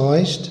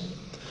circumcised,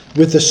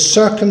 with the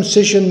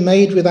circumcision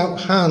made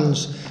without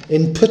hands,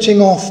 in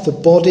putting off the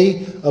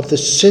body of the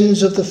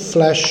sins of the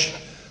flesh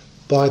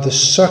by the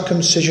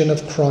circumcision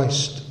of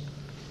Christ."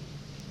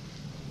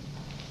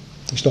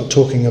 He's not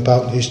talking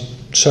about his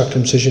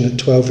circumcision at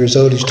 12 years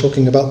old. He's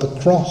talking about the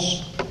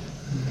cross.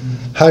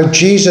 How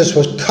Jesus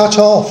was cut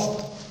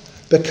off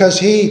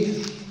because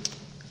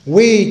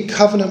we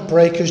covenant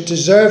breakers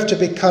deserve to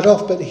be cut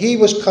off, but he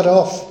was cut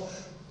off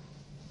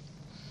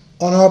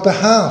on our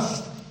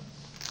behalf.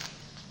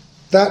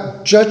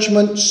 That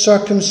judgment,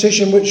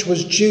 circumcision which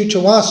was due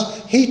to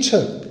us, he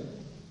took.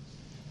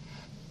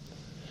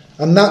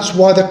 And that's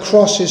why the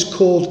cross is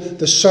called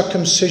the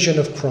circumcision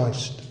of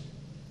Christ.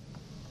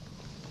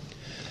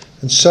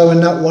 And so in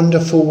that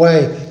wonderful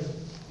way,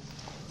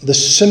 the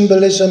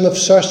symbolism of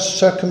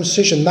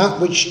circumcision,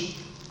 that which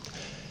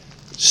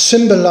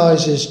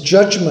symbolizes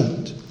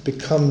judgment,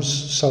 becomes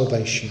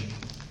salvation.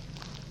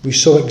 We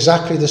saw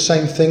exactly the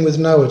same thing with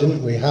Noah,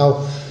 didn't we?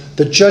 How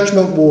the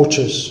judgment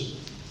waters,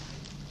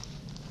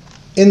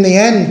 in the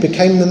end,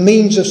 became the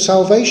means of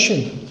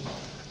salvation.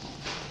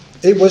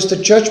 It was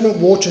the judgment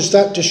waters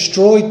that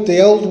destroyed the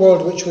old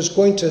world, which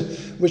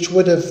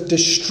would have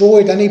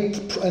destroyed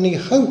any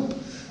hope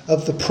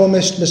of the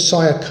promised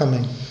Messiah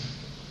coming.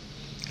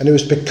 And it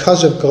was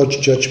because of God's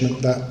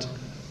judgment that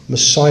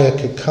Messiah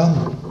could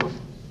come.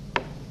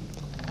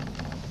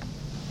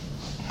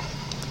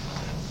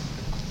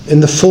 In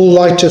the full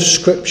light of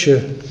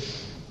Scripture,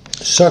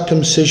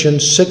 circumcision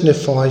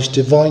signifies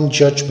divine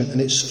judgment in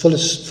its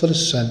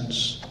fullest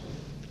sense.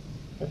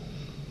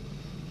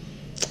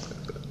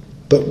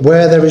 But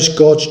where there is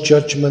God's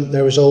judgment,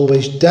 there is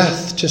always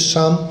death to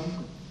some,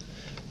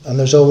 and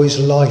there's always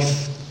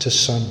life to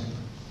some.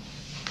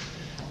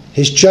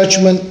 His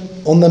judgment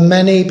on the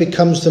many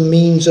becomes the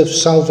means of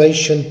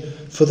salvation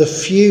for the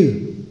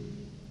few.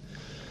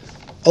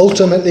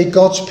 Ultimately,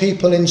 God's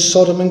people in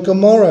Sodom and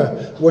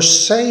Gomorrah were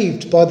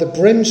saved by the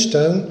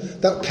brimstone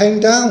that came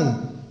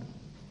down.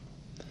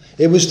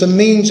 It was the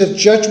means of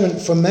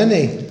judgment for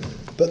many,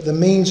 but the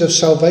means of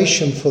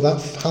salvation for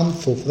that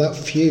handful, for that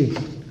few.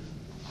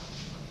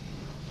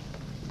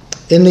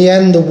 In the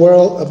end,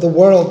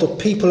 the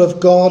people of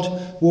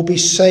God will be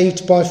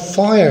saved by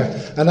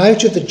fire, and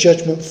out of the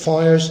judgment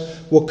fires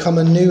will come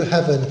a new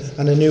heaven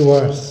and a new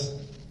earth.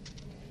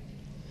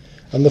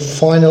 And the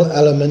final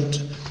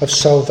element of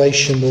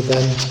salvation will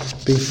then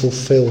be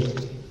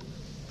fulfilled.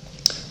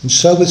 And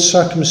so with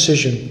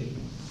circumcision,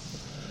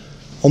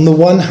 on the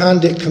one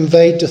hand it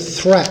conveyed the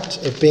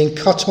threat of being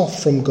cut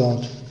off from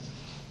God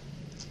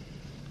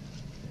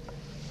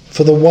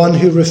for the one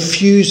who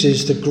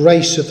refuses the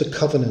grace of the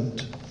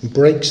covenant and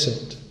breaks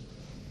it.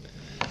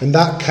 In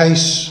that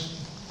case,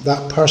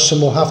 that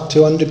person will have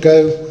to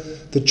undergo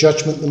the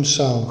judgment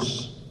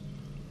themselves.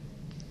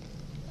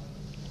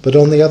 But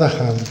on the other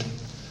hand,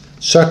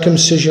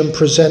 circumcision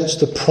presents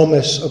the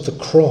promise of the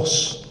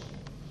cross.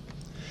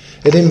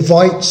 It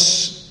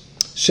invites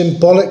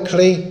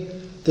symbolically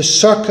the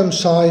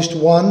circumcised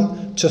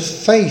one to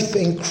faith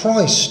in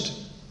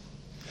Christ,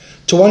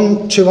 to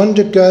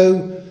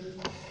undergo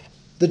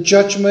the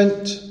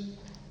judgment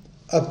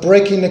of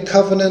breaking the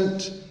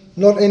covenant,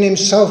 not in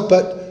himself,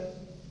 but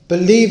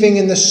believing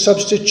in the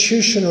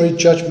substitutionary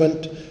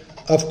judgment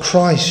of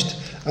Christ,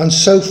 and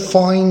so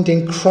find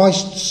in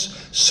Christ's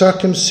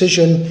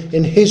circumcision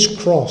in his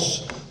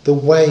cross the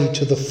way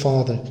to the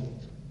Father,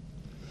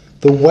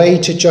 the way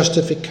to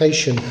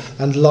justification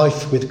and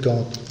life with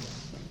God.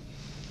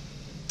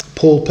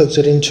 Paul puts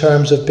it in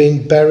terms of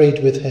being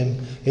buried with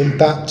him in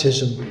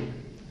baptism,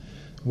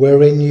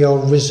 wherein you are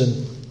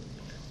risen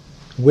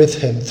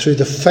with him through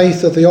the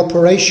faith of the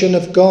operation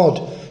of God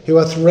who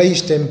hath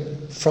raised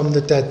him from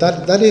the dead.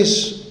 That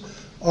is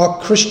our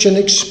Christian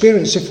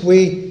experience. If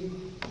we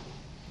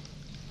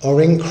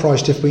are in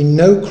Christ, if we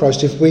know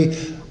Christ, if we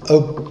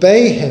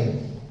obey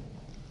him,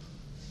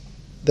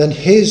 then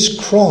his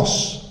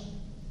cross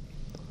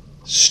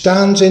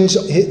stands in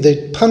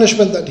the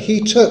punishment that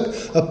he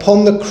took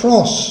upon the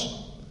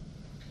cross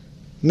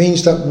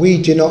means that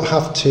we do not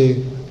have to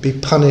be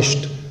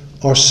punished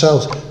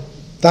ourselves.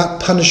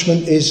 That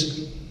punishment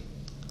is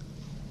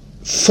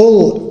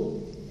full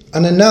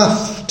and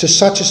enough to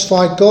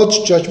satisfy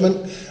God's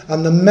judgment,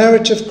 and the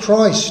merit of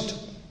Christ,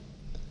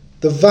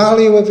 the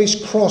value of his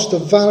cross, the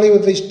value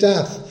of his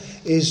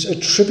death is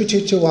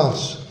attributed to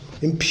us,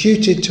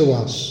 imputed to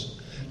us,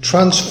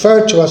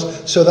 transferred to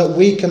us, so that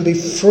we can be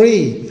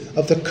free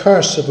of the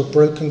curse of a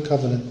broken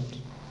covenant.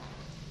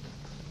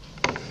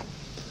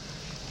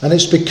 And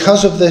it's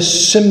because of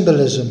this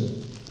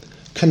symbolism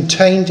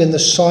contained in the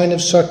sign of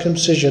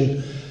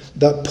circumcision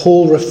that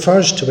Paul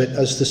refers to it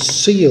as the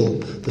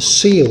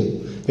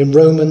seal in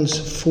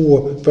Romans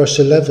 4 verse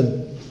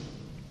 11.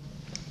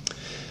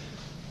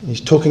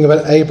 He's talking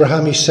about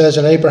Abraham. He says,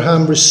 and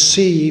Abraham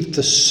received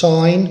the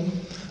sign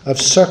of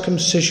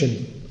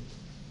circumcision,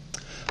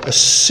 a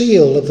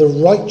seal of the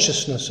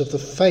righteousness of the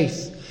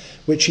faith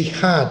which he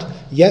had,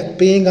 yet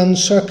being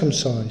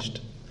uncircumcised,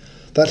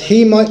 that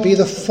he might be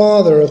the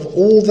father of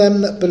all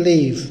them that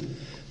believe,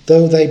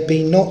 though they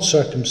be not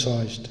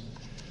circumcised,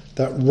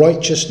 that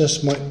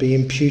righteousness might be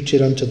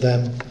imputed unto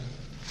them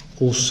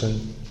also.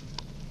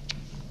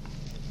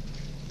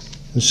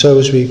 And so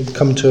as we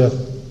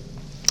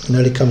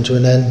nearly come to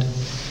an end,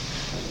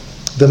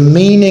 the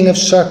meaning of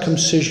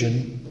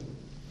circumcision,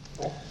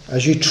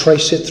 as you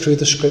trace it through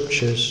the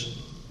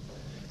scriptures,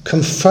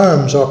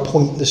 confirms our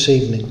point this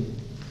evening,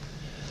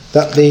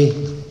 that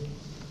the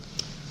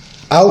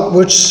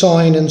outward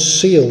sign and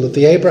seal of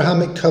the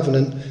Abrahamic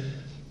covenant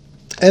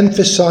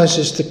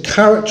emphasizes the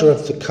character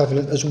of the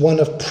covenant as one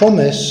of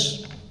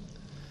promise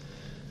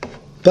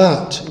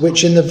but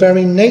which in the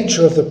very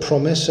nature of the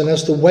promise and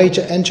as the way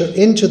to enter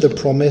into the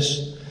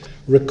promise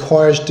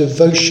requires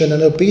devotion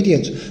and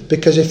obedience.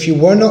 Because if you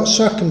were not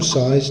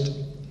circumcised,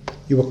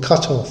 you were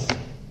cut off.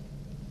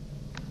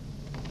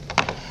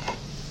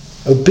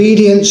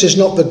 Obedience is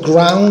not the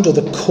ground or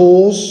the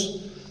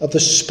cause of the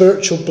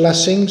spiritual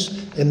blessings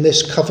in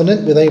this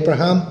covenant with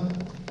Abraham,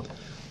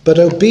 but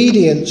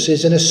obedience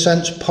is in a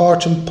sense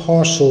part and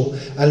parcel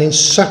and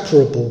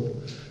inseparable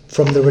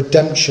from the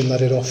redemption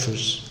that it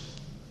offers.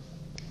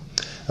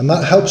 And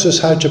that helps us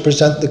how to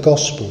present the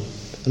gospel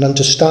and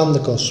understand the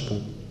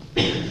gospel.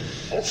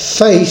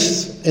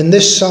 Faith in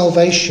this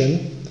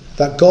salvation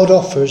that God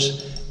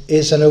offers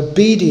is an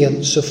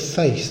obedience of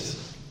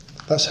faith.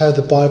 That's how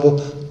the Bible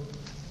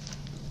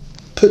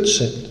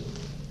puts it.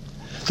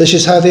 This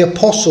is how the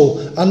apostle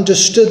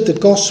understood the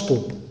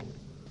gospel.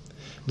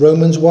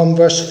 Romans 1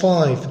 verse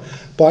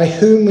 5, by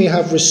whom we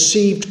have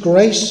received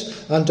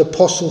grace and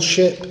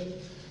apostleship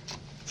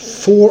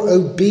for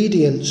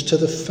obedience to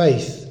the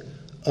faith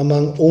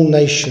among all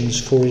nations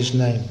for his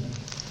name.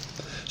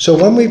 So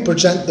when we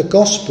present the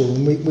gospel,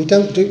 and we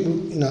don't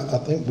do, I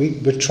think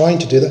we're trying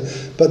to do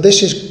that, but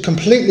this is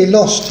completely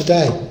lost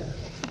today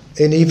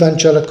in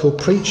evangelical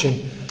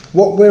preaching.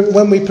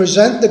 When we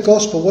present the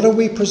gospel, what are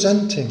we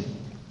presenting?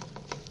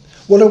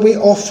 What are we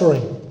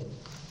offering?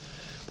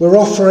 We're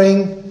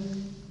offering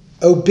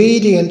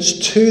obedience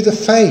to the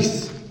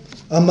faith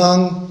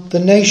among the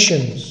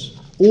nations,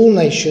 all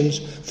nations,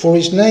 for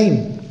his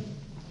name.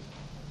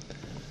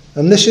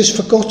 And this is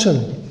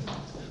forgotten.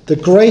 The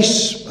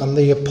grace and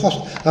the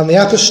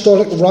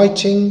apostolic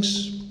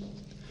writings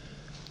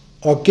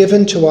are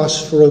given to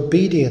us for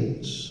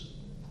obedience.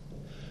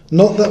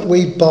 Not that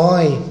we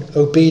by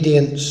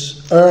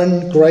obedience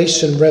earn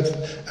grace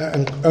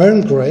and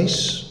earn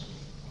grace,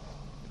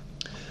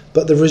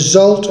 but the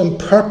result and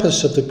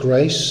purpose of the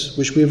grace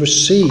which we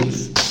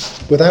receive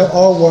without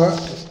our work,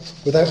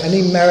 without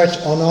any merit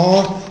on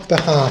our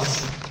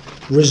behalf,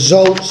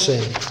 results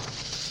in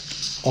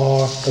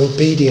our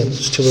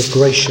obedience to a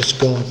gracious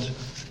God.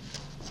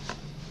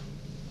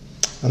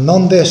 And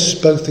on this,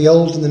 both the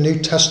Old and the New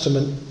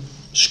Testament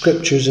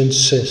scriptures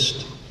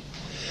insist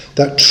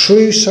that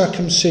true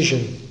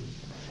circumcision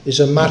is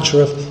a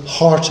matter of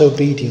heart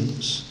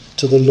obedience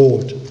to the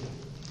Lord.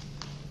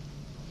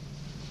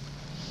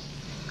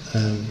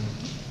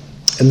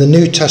 In the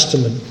New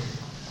Testament,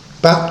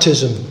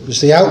 baptism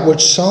is the outward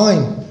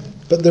sign,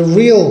 but the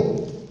real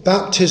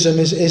baptism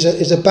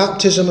is a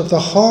baptism of the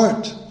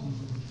heart.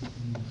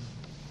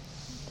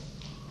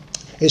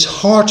 It's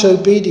heart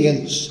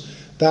obedience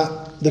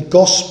that the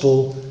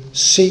gospel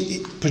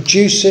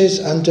produces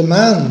and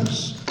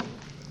demands.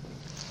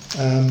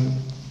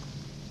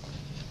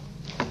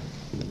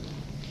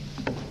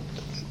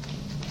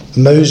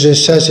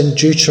 Moses says in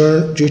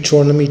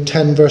Deuteronomy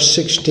 10 verse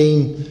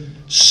 16,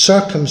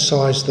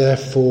 circumcise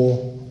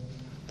therefore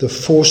the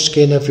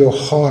foreskin of your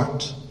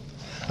heart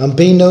and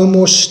be no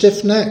more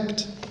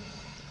stiff-necked.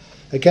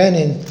 Again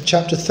in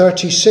chapter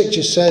 36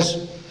 it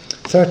says,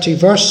 30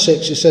 verse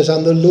 6 it says,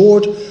 and the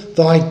Lord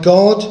thy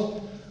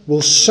God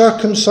will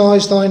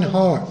circumcise thine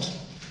heart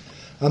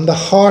and the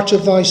heart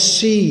of thy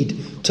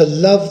seed to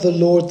love the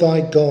Lord thy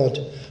God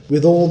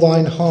with all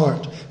thine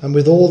heart and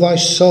with all thy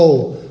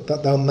soul,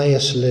 that thou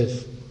mayest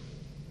live.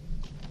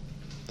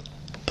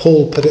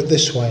 Paul put it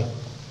this way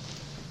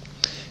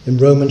in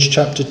Romans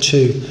chapter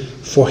 2,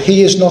 for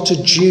he is not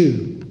a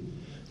Jew,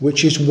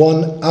 which is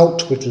one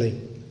outwardly,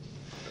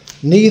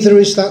 neither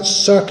is that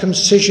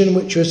circumcision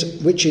which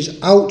is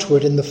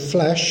outward in the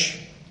flesh,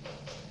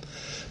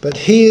 but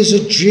he is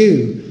a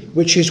Jew,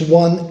 which is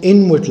one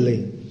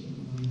inwardly.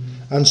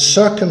 And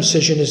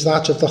circumcision is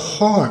that of the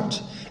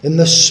heart, in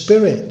the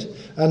spirit,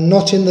 and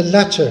not in the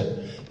letter,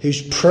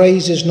 whose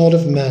praise is not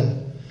of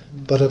men,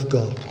 but of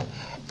God.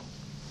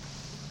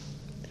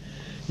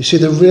 You see,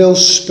 the real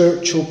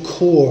spiritual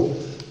core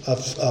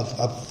of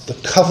the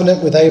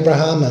covenant with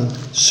Abraham and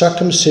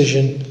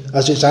circumcision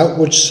as its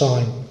outward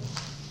sign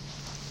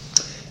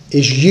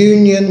is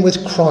union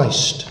with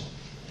Christ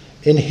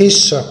in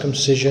his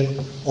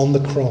circumcision on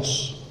the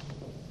cross.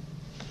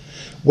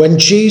 When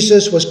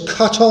Jesus was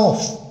cut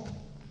off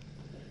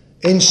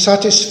in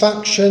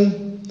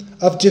satisfaction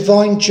of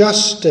divine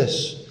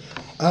justice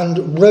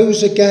and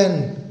rose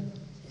again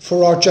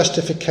for our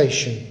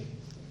justification.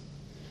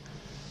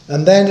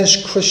 And then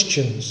as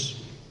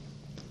Christians,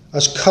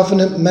 as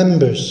covenant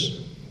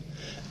members,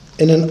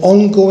 in an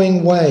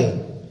ongoing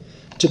way,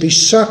 to be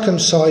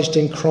circumcised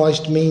in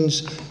Christ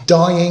means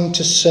dying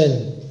to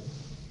sin,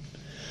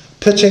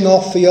 putting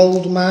off the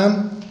old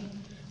man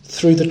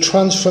through the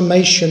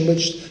transformation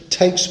which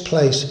takes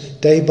place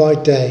day by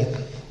day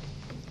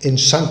in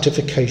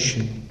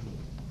sanctification.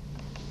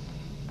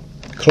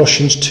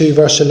 Colossians 2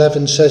 verse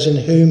 11 says, in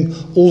whom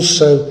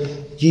also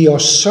ye are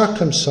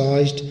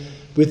circumcised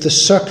with the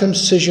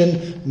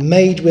circumcision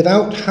made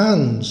without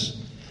hands,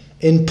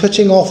 in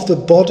putting off the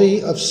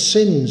body of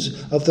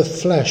sins of the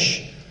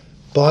flesh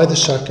by the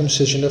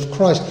circumcision of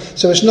Christ.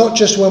 So it's not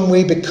just when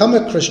we become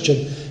a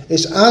Christian,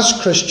 it's as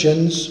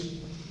Christians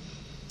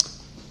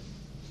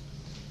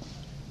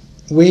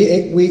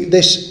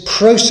this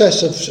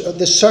process of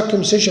the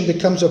circumcision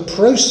becomes a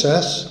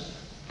process,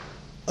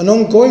 an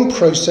ongoing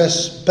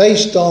process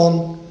based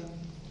on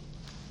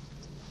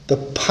the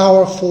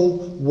powerful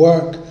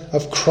work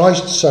of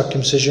Christ's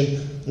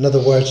circumcision. In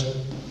other words,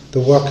 the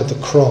work of the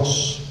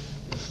cross.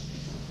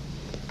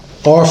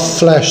 Our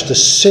flesh, the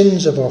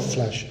sins of our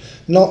flesh,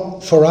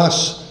 not for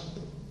us,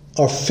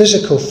 our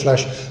physical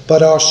flesh,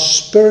 but our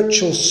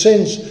spiritual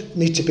sins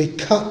need to be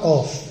cut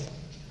off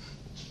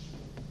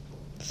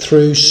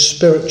through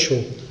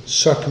spiritual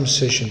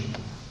circumcision.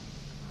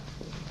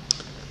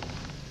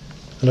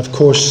 And of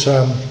course,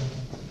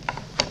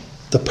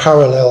 the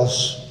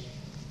parallels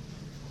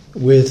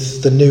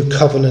with the new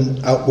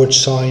covenant outward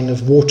sign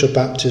of water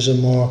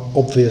baptism are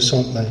obvious,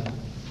 aren't they?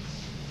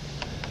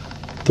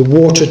 The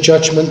water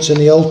judgments in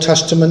the Old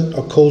Testament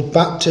are called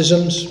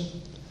baptisms,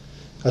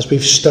 as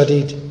we've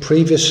studied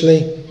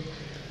previously.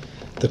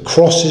 The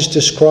cross is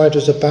described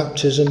as a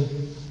baptism.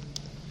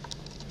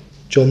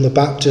 John the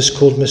Baptist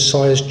called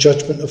Messiah's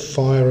judgment of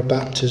fire a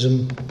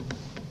baptism.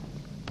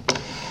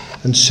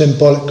 And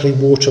symbolically,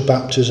 water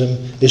baptism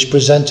is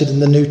presented in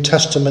the New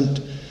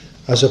Testament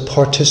as a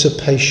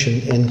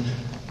participation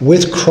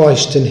with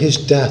Christ in his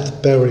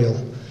death, burial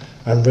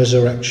and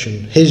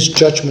resurrection, his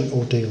judgment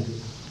ordeal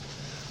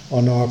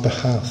on our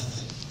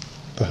behalf.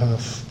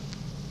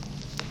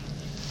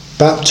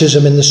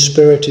 Baptism in the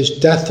Spirit is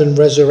death and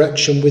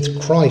resurrection with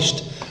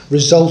Christ,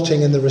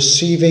 resulting in the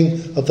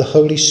receiving of the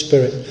Holy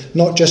Spirit,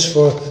 not just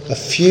for a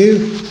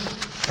few,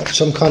 at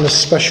some kind of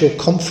special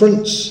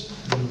conference,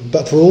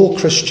 but for all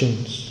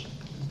Christians.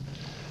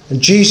 And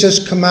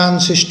Jesus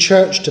commands his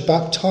church to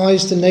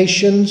baptize the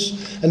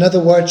nations, in other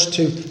words,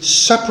 to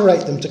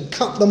separate them, to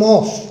cut them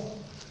off,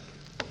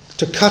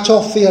 to cut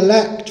off the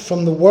elect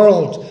from the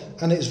world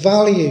and its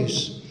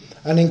values,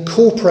 and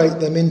incorporate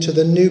them into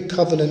the new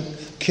covenant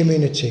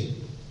community.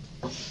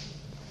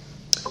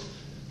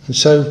 And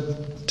so,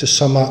 to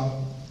sum up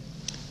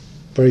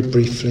very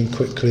briefly and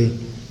quickly,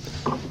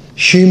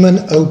 human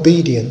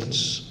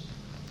obedience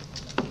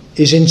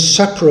is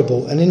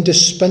inseparable and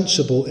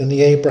indispensable in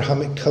the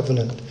Abrahamic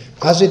covenant,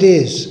 as it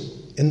is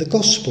in the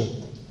gospel.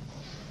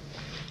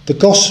 The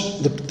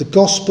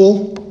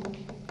gospel,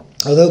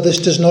 although this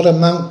does not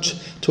amount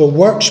to a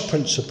works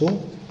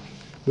principle,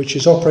 which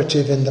is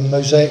operative in the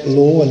Mosaic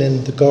law and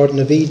in the Garden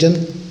of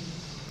Eden,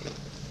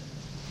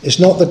 is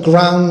not the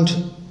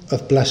ground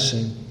of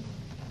blessing,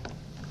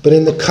 but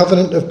in the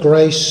covenant of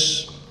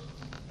grace,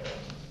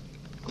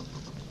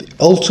 the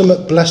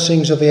ultimate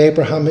blessings of the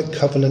Abrahamic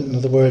covenant, in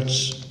other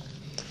words,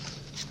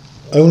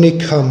 only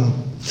come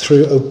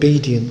through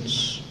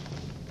obedience.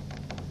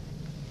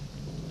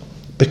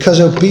 Because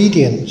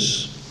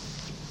obedience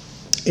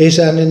is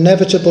an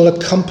inevitable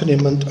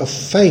accompaniment of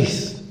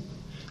faith,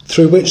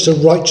 through which the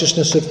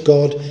righteousness of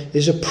God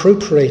is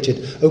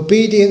appropriated.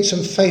 Obedience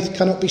and faith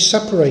cannot be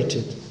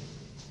separated.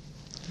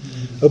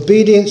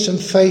 Obedience and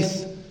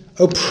faith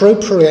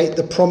appropriate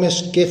the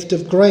promised gift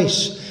of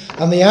grace,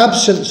 and the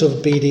absence of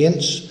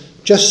obedience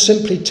just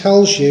simply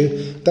tells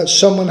you that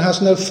someone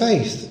has no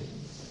faith.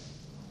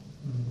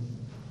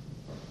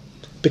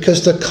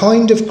 Because the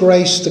kind of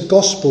grace the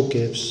gospel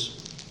gives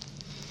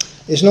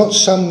is not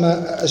some,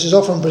 as is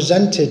often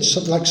presented,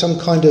 like some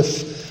kind of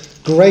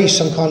grace,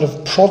 some kind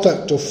of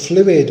product or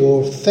fluid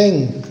or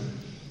thing.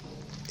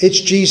 It's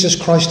Jesus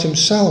Christ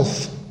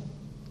himself.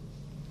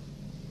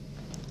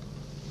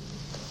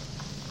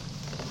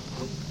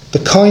 The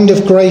kind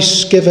of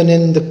grace given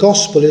in the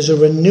gospel is a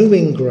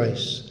renewing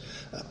grace,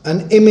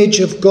 an image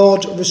of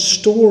God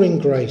restoring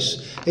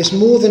grace. It's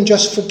more than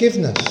just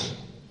forgiveness.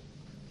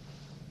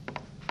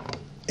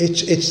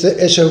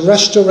 It's a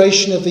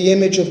restoration of the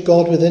image of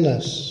God within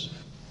us.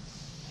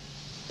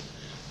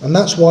 And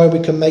that's why we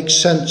can make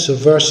sense of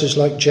verses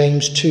like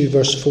James 2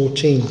 verse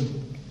 14,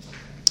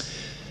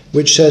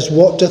 which says,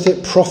 "What doth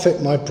it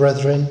profit, my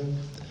brethren,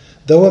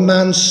 though a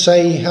man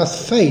say he hath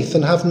faith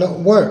and have not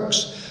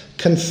works?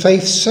 Can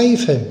faith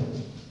save him?"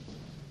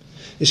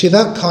 You see,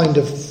 that kind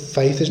of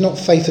faith is not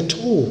faith at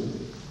all.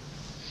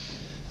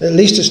 At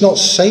least it's not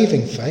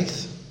saving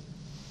faith.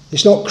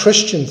 It's not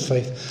Christian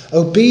faith.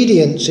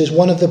 Obedience is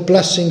one of the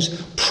blessings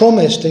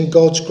promised in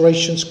God's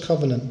gracious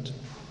covenant.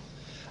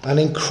 And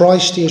in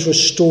Christ he is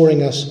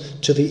restoring us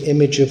to the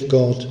image of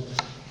God,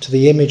 to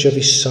the image of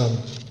his Son.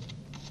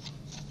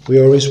 We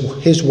are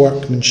his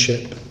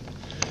workmanship,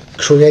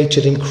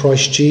 created in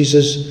Christ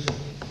Jesus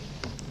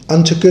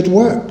unto good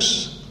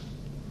works,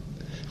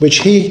 which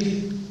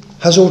he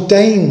has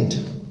ordained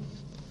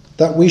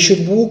that we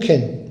should walk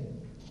in.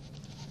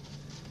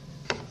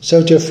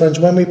 So, dear friends,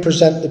 when we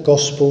present the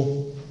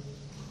gospel,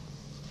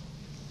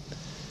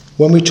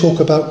 when we talk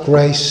about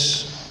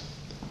grace,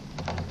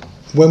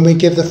 when we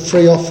give the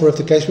free offer of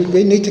the grace,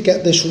 we need to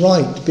get this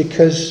right,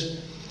 because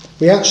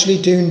we actually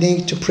do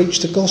need to preach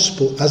the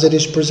gospel as it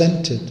is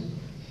presented,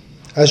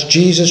 as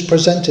Jesus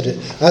presented it,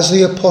 as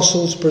the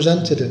apostles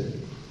presented it.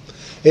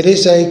 It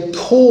is a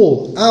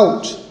call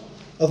out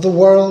of the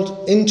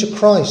world into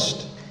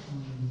Christ,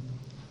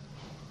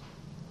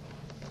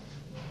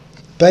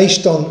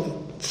 based on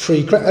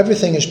free grace.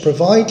 Everything is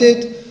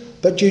provided.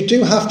 But you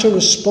do have to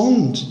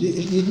respond.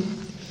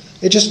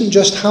 It doesn't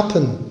just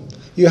happen.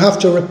 You have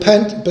to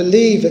repent,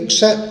 believe,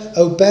 accept,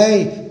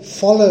 obey,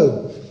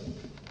 follow.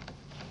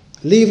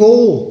 Leave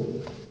all.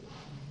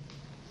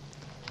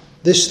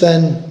 This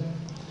then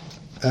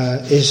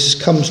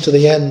comes to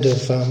the end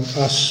of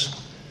us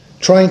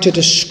trying to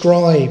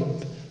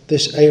describe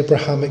this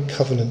Abrahamic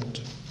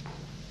covenant.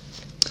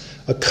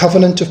 A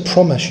covenant of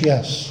promise,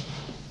 yes.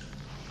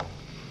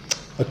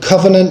 A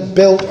covenant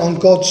built on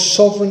God's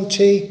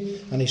sovereignty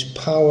and his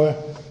power,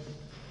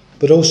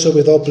 but also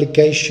with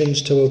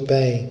obligations to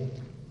obey.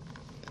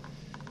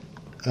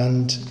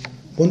 And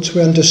once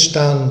we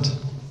understand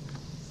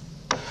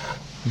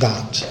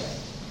that,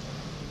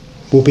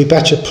 we'll be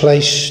better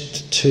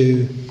placed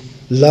to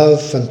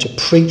love and to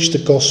preach the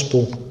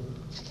gospel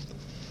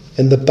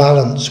in the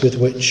balance with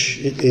which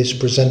it is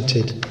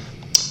presented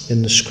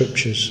in the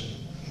scriptures.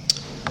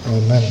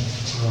 Amen.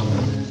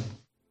 Amen.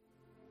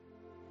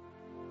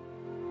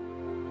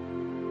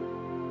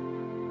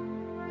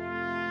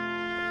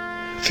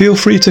 Feel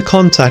free to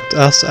contact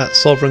us at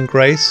Sovereign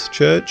Grace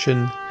Church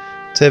in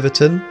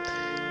Tiverton.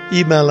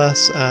 Email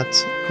us at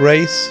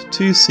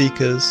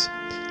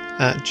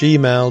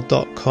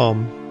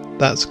grace2seekers@gmail.com.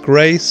 That's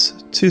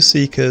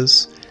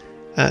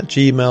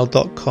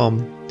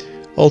grace2seekers@gmail.com.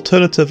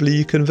 Alternatively,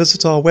 you can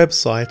visit our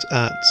website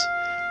at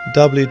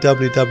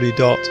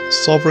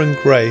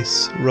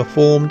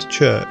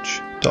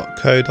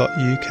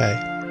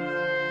www.sovereigngracereformedchurch.co.uk.